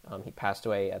 He passed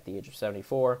away at the age of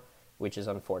 74, which is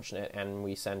unfortunate, and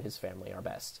we send his family our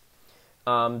best.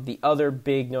 The other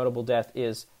big notable death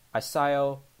is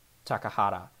Isao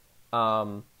Takahata.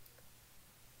 Isao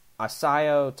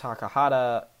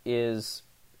Takahata is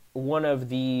one of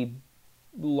the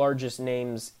largest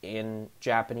names in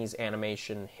Japanese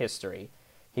animation history.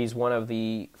 He's one of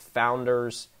the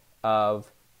founders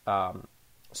of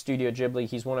Studio Ghibli.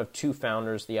 He's one of two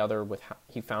founders. He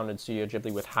founded Studio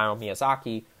Ghibli with Hayao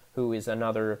Miyazaki, who is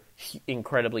another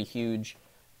incredibly huge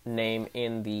name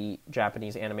in the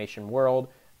Japanese animation world.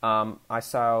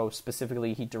 Isao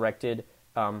specifically, he directed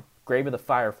Grave of the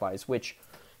Fireflies, which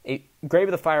Grave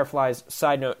of the Fireflies,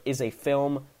 side note, is a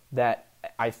film that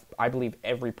I believe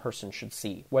every person should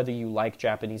see, whether you like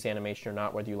Japanese animation or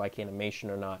not, whether you like animation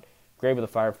or not. Grave of the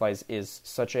Fireflies is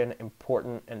such an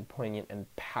important and poignant and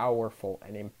powerful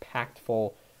and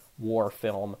impactful war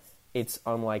film. It's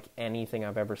unlike anything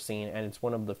I've ever seen, and it's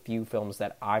one of the few films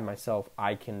that I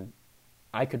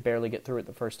could barely get through it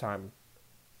the first time.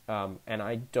 And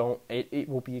it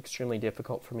will be extremely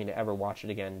difficult for me to ever watch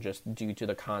it again, just due to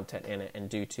the content in it and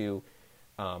due to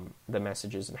the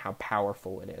messages and how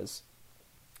powerful it is.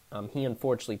 He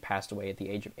unfortunately passed away at the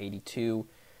age of 82.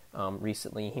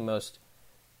 Recently, he most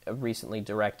recently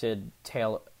directed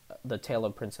The Tale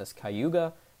of Princess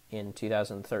Kaguya in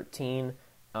 2013.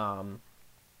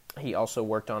 He also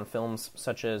worked on films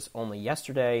such as Only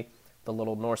Yesterday, The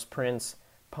Little Norse Prince,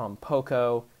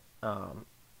 Pompoko,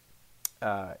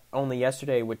 Only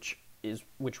Yesterday, which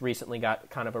recently got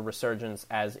kind of a resurgence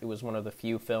as it was one of the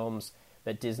few films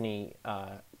that Disney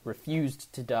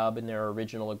refused to dub in their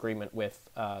original agreement with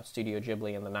Studio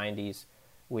Ghibli in the 90s,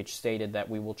 which stated that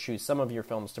we will choose some of your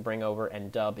films to bring over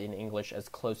and dub in English as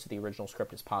close to the original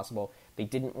script as possible. They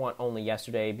didn't want Only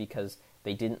Yesterday because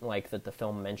they didn't like that the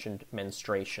film mentioned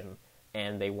menstruation,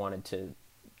 and they wanted to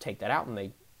take that out, and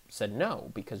they said no,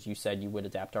 because you said you would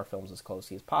adapt our films as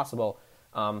closely as possible,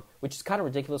 which is kind of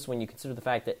ridiculous when you consider the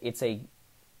fact that it's a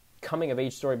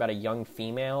coming-of-age story about a young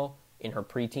female in her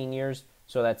preteen years,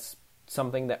 so that's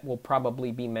something that will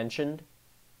probably be mentioned.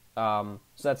 So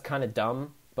that's kind of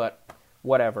dumb, but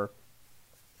whatever.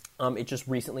 It just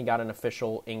recently got an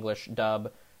official English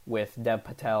dub with Dev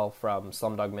Patel from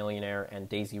Slumdog Millionaire and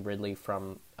Daisy Ridley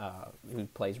from who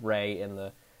plays Rey in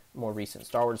the more recent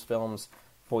Star Wars films,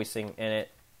 voicing in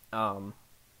it.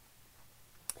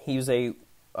 He's a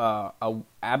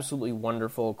absolutely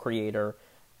wonderful creator.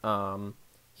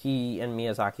 He and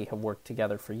Miyazaki have worked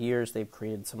together for years. They've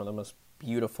created some of the most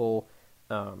beautiful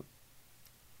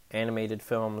animated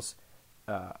films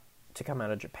to come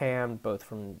out of Japan,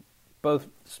 both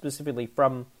specifically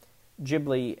from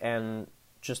Ghibli and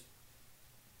just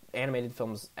animated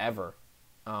films ever.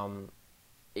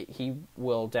 He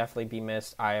will definitely be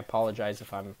missed. I apologize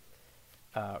if I'm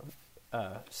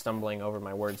stumbling over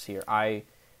my words here.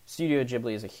 Studio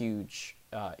Ghibli is a huge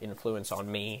influence on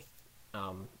me,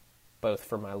 both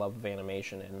for my love of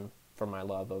animation and for my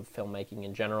love of filmmaking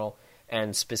in general,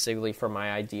 and specifically for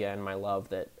my idea and my love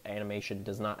that animation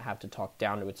does not have to talk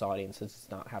down to its audience. It does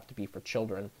not have to be for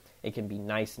children. It can be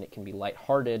nice and it can be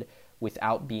lighthearted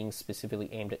without being specifically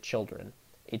aimed at children.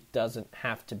 It doesn't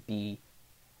have to be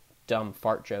dumb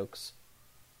fart jokes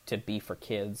to be for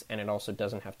kids, and it also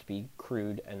doesn't have to be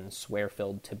crude and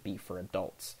swear-filled to be for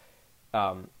adults.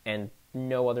 And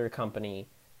no other company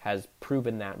has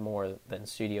proven that more than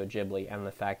Studio Ghibli, and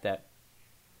the fact that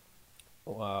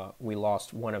we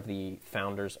lost one of the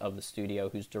founders of the studio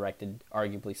who's directed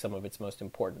arguably some of its most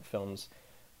important films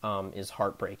is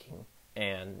heartbreaking,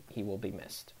 and he will be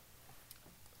missed.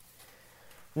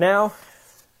 Now,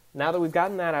 now that we've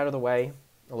gotten that out of the way,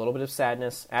 a little bit of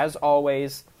sadness. As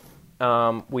always,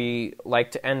 we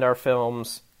like to end our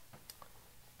films.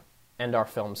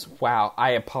 Wow,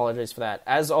 I apologize for that.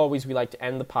 As always, we like to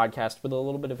end the podcast with a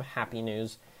little bit of happy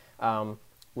news,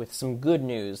 with some good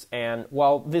news. And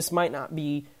while this might not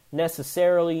be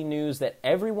necessarily news that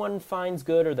everyone finds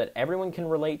good or that everyone can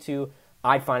relate to,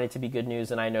 I find it to be good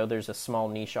news, and I know there's a small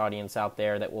niche audience out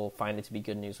there that will find it to be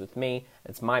good news with me.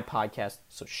 It's my podcast,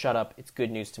 so shut up. It's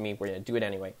good news to me. We're going to do it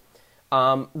anyway.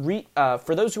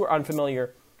 For those who are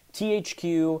unfamiliar,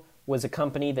 THQ was a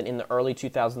company that in the early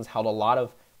 2000s held a lot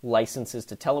of licenses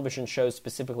to television shows,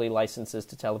 specifically licenses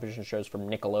to television shows from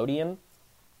Nickelodeon,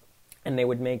 and they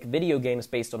would make video games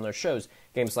based on those shows.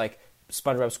 Games like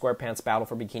SpongeBob SquarePants Battle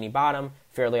for Bikini Bottom,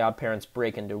 Fairly Odd Parents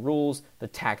Break Into Rules, the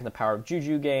Tak and the Power of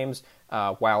Juju games,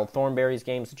 Wild Thornberrys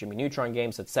games, the Jimmy Neutron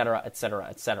games, etc., etc.,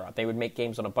 etc. They would make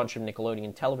games on a bunch of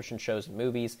Nickelodeon television shows and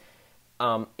movies.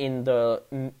 In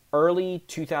the early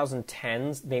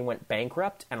 2010s, they went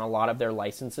bankrupt, and a lot of their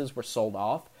licenses were sold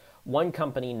off. One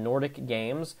company, Nordic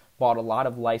Games, bought a lot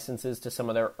of licenses to some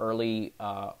of their early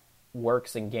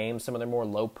works and games, some of their more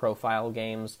low-profile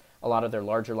games. A lot of their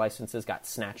larger licenses got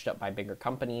snatched up by bigger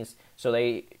companies, so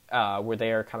they were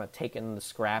there kind of taking the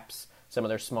scraps, some of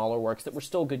their smaller works that were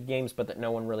still good games, but that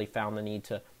no one really found the need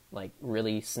to like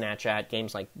really snatch at.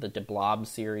 Games like the De Blob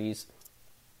series.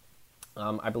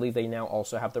 I believe they now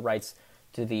also have the rights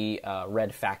to the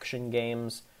Red Faction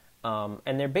games,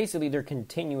 and they're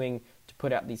continuing to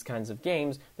put out these kinds of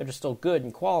games. They're just still good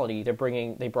in quality.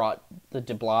 They brought the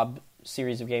De Blob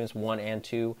series of games 1 and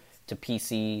 2 to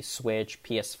PC, Switch,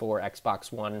 PS4,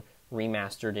 Xbox One,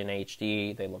 remastered in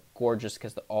HD. They look gorgeous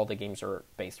because all the games are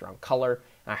based around color.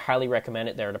 I highly recommend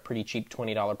it. They're at a pretty cheap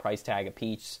 $20 price tag a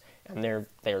piece, and they're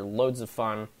loads of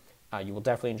fun. You will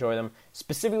definitely enjoy them.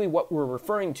 Specifically, what we're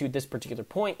referring to at this particular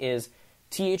point is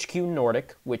THQ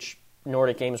Nordic, which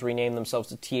Nordic Games renamed themselves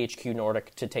to THQ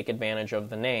Nordic to take advantage of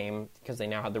the name because they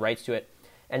now have the rights to it.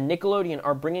 And Nickelodeon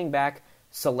are bringing back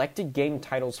selected game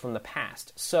titles from the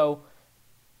past. So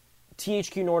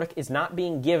THQ Nordic is not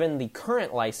being given the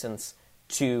current license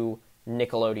to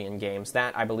Nickelodeon games.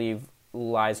 That, I believe,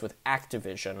 lies with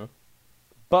Activision.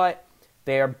 But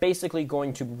they are basically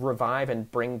going to revive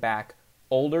and bring back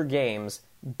older games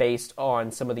based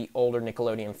on some of the older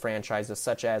Nickelodeon franchises,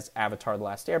 such as Avatar: The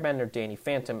Last Airbender, Danny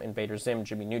Phantom, Invader Zim,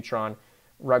 Jimmy Neutron,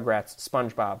 Rugrats,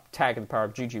 SpongeBob, Tak and the Power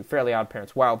of Juju, Fairly Odd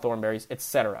Parents, Wild Thornberrys,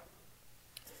 etc.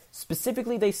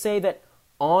 Specifically, they say that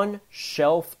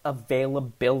on-shelf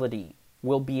availability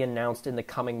will be announced in the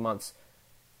coming months.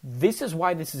 This is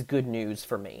why this is good news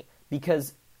for me,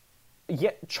 because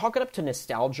chalk it up to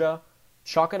nostalgia,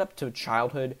 chalk it up to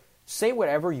childhood, say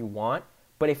whatever you want,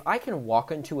 but if I can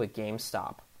walk into a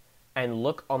GameStop and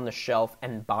look on the shelf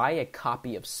and buy a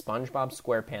copy of SpongeBob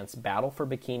SquarePants Battle for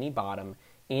Bikini Bottom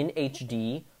in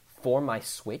HD for my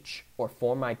Switch or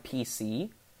for my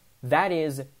PC, that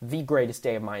is the greatest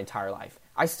day of my entire life.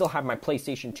 I still have my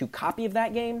PlayStation 2 copy of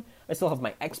that game. I still have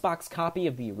my Xbox copy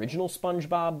of the original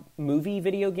SpongeBob movie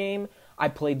video game. I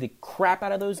played the crap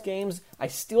out of those games. I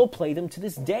still play them to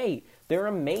this day. They're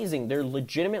amazing. They're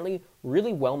legitimately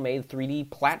really well-made 3D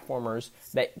platformers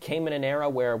that came in an era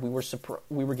where we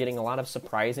were getting a lot of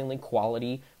surprisingly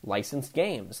quality licensed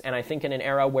games. And I think in an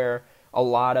era where a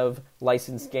lot of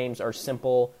licensed games are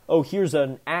simple, oh, here's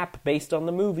an app based on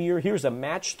the movie, or here's a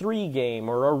match 3 game,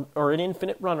 or an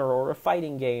Infinite Runner, or a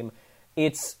fighting game.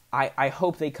 I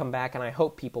hope they come back, and I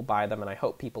hope people buy them, and I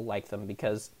hope people like them,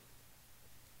 because,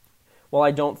 well,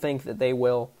 I don't think that they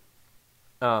will,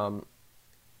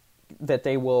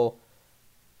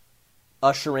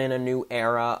 usher in a new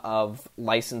era of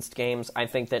licensed games. I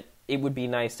think that it would be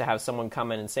nice to have someone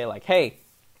come in and say, like, hey,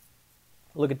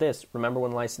 look at this. Remember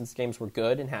when licensed games were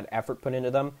good and had effort put into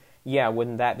them? Yeah,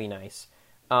 wouldn't that be nice?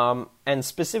 And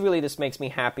specifically, this makes me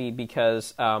happy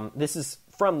because this is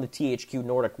from the THQ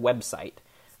Nordic website.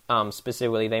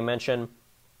 Specifically, they mention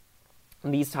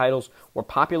these titles were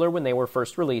popular when they were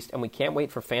first released, and we can't wait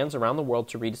for fans around the world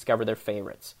to rediscover their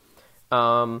favorites.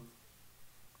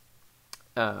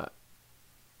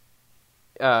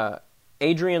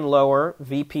 Adrian Lower,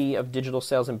 VP of Digital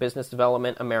Sales and Business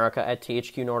Development America at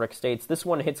THQ Nordic, states, "This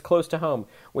one hits close to home.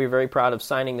 We are very proud of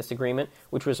signing this agreement,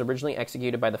 which was originally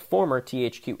executed by the former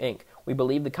THQ Inc. We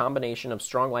believe the combination of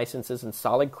strong licenses and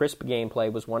solid, crisp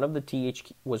gameplay was one of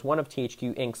THQ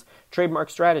Inc.'s trademark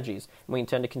strategies, and we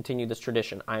intend to continue this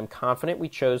tradition. I am confident we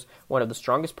chose one of the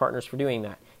strongest partners for doing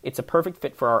that. It's a perfect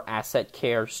fit for our asset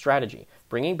care strategy,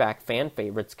 bringing back fan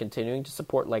favorites, continuing to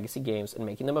support legacy games, and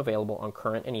making them available on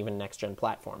current and even next-gen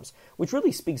platforms, which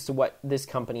really speaks to what this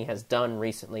company has done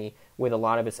recently with a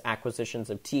lot of its acquisitions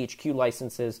of THQ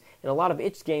licenses and a lot of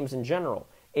its games in general.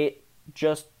 It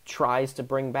just tries to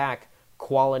bring back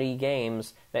quality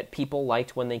games that people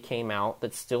liked when they came out,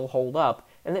 that still hold up,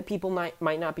 and that people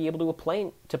might not be able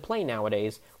to play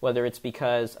nowadays, whether it's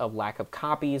because of lack of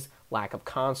copies, lack of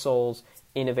consoles,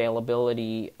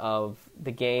 inavailability of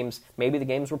the games. Maybe the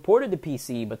games were ported to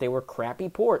PC, but they were crappy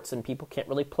ports, and people can't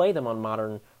really play them on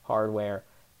modern hardware.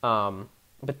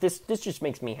 But this just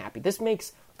makes me happy. This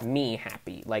makes me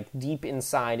happy. Like, deep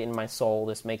inside in my soul,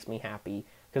 this makes me happy.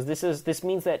 Because this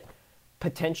means that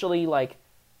potentially, like,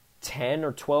 10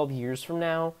 or 12 years from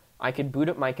now, I could boot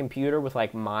up my computer with,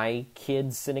 like, my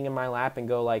kids sitting in my lap and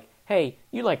go, like, hey,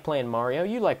 you like playing Mario,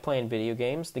 you like playing video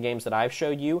games, the games that I've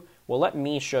showed you, well, let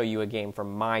me show you a game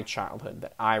from my childhood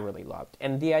that I really loved.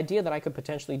 And the idea that I could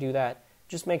potentially do that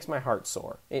just makes my heart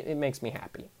soar. It makes me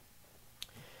happy.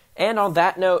 And on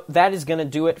that note, that is going to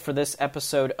do it for this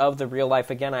episode of The Real Life.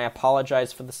 Again, I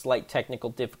apologize for the slight technical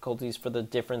difficulties, for the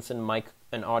difference in mic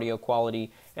and audio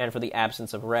quality, and for the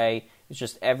absence of Ray. It's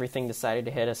just everything decided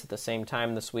to hit us at the same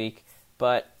time this week.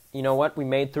 But you know what? We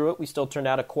made through it. We still turned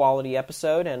out a quality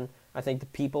episode, and I think the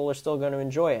people are still going to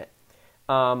enjoy it.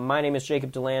 My name is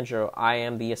Jacob DeLangelo. I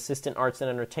am the Assistant Arts and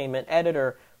Entertainment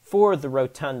Editor for the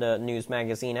Rotunda News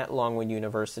Magazine at Longwood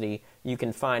University. You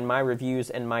can find my reviews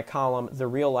and my column, The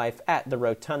Real Life, at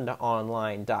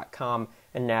therotundaonline.com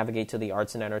and navigate to the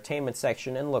Arts and Entertainment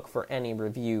section and look for any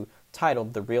review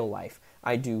titled The Real Life.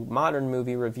 I do modern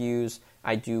movie reviews.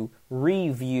 I do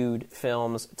reviewed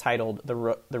films titled The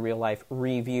Real Life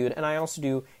Reviewed, and I also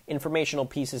do informational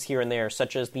pieces here and there,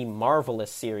 such as the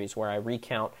Marvelous series, where I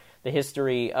recount the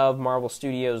history of Marvel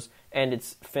Studios and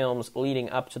its films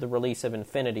leading up to the release of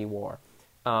Infinity War.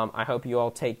 I hope you all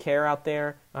take care out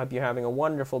there. I hope you're having a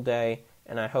wonderful day,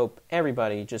 and I hope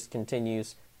everybody just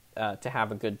continues to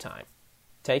have a good time.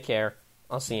 Take care.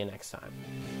 I'll see you next time.